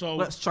 So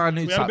let's try a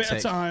new tactic. We had a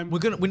bit of time.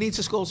 We need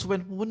to score to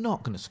win. We're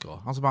not going to score.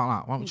 How's about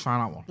that? Why don't we try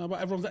that one? No, but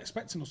everyone's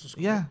expecting us to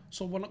score. Yeah.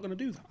 So we're not going to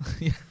do that.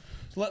 Yeah.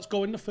 So let's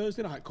go in the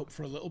Thursday night cup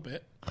for a little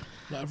bit.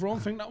 Let everyone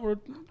think that we're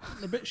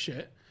a bit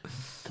shit.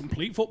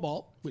 Complete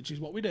football, which is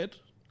what we did,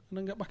 and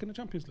then get back in the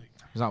Champions League.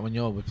 Is that when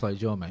we played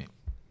your mate?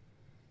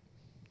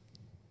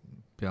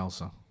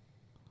 Bielsa.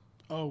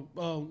 Oh,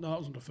 no, that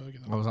was under Fergie.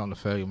 I was under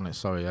Fergie when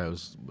sorry, yeah, it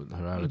was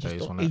Herrera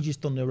days, wasn't it? He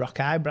just done the rock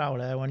eyebrow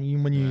there when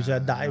you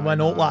said that. It went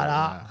up like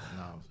that.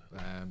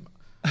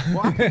 No.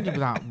 What happened with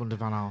that under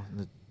Van Gaal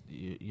in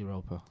the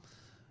Europa?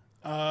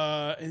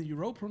 In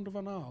Europa under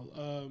Van Gaal?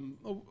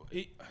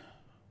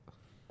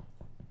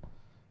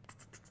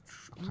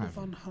 Under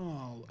Van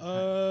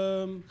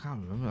Gaal.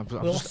 Can't remember.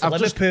 We lost to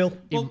Liverpool.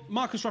 Well,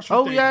 Marcus Rashford.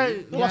 Oh, yeah.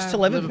 We lost to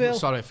Liverpool.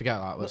 Sorry, forget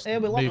that. We lost to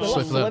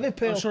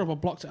Liverpool. I'm sure if I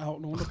blocked it out,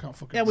 no wonder I can't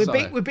fucking... Yeah, we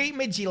beat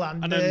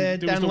Midtjylland and then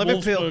there was the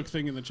Liverpool. Wolfsburg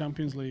thing in the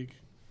Champions League.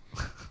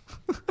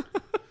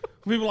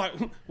 People were like,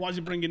 why is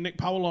he bringing Nick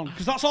Powell on?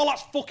 Because that's all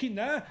that's fucking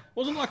there. It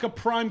wasn't like a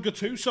prime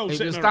Gattuso sitting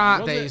around. It was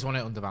dark days,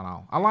 wasn't it, under Van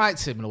Gaal? I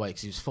liked him in a way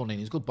because he was funny and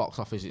he was good box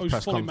office. His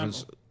press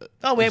conference.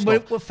 We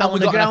fell on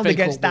the ground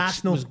against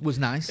Arsenal. Was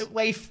nice.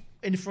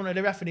 In front of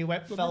the ref and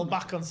he fell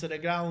back onto the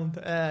ground.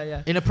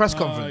 Yeah. In a press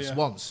conference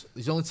once,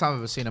 it's the only time I've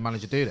ever seen a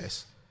manager do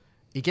this.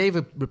 He gave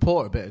a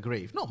reporter a bit of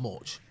grief, not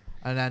much,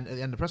 and then at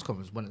the end of the press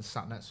conference, went and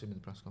sat next to him in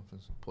the press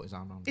conference, put his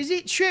arm around him. Is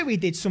it true he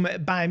did something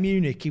at Bayern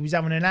Munich? He was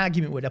having an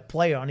argument with a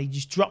player and he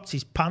just dropped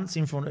his pants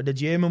in front of the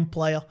German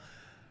player.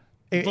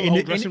 In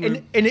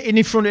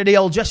front of the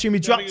old dressing room, he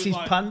dropped his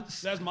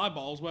pants. There's my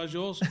balls, where's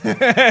yours?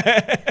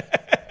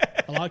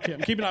 I like it.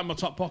 I'm keeping that in my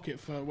top pocket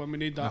for when we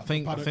need that. I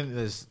think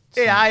there's...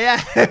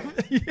 Yeah. There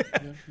you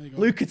go.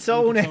 Luca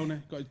Toni.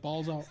 Got his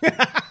balls out.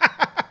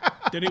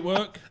 Did it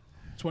work?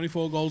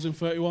 24 goals in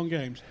 31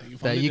 games.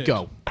 There you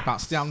go.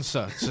 That's the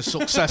answer to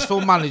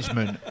successful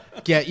management.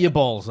 Get your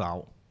balls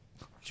out.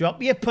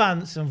 Drop your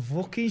pants and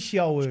fucking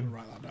show him.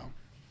 Write that down.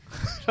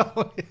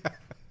 Oh, yeah.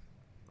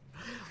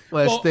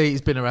 Well, Steve's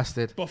been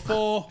arrested.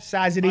 Before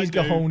size of these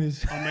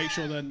cojones, I'll make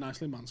sure they're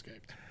nicely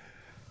manscaped.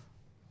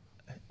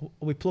 Are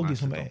we plugging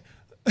something?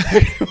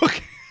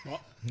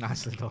 What?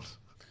 Nicely done.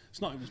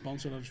 It's not even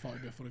sponsored. I just thought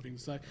it'd be a funny thing to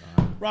say.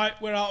 Right,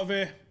 we're out of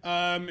here.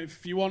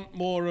 If you want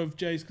more of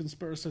Jay's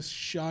conspiracy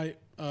shite,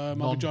 I'll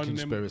be joining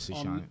him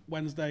on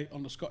Wednesday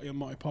on the Scotty and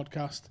Motty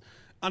podcast.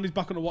 And he's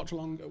back on the watch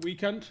along at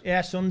weekend.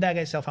 Yeah, Sunday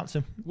against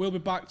Southampton. We'll be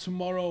back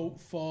tomorrow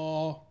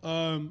for,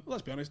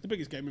 let's be honest, the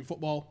biggest game in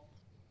football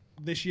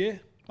this year,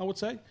 I would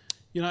say.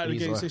 United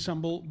against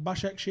Istanbul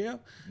Başakşehir.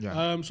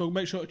 Yeah. So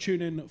make sure to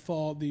tune in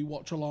for the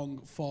watch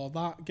along for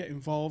that. Get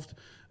involved.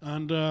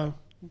 And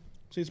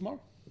see you tomorrow.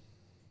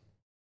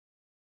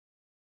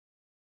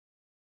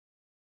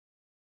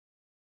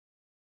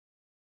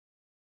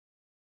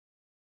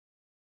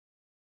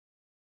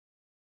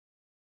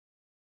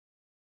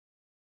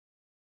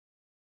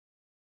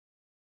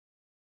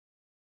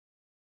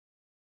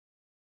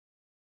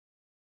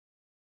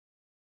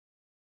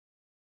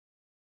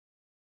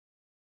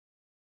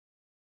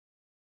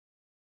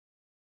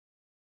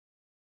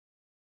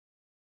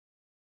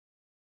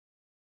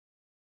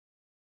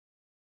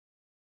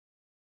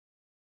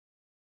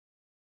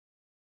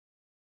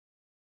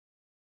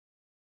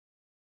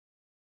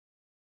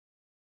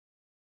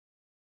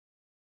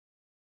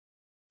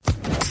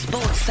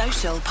 Sports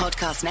Social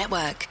Podcast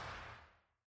Network.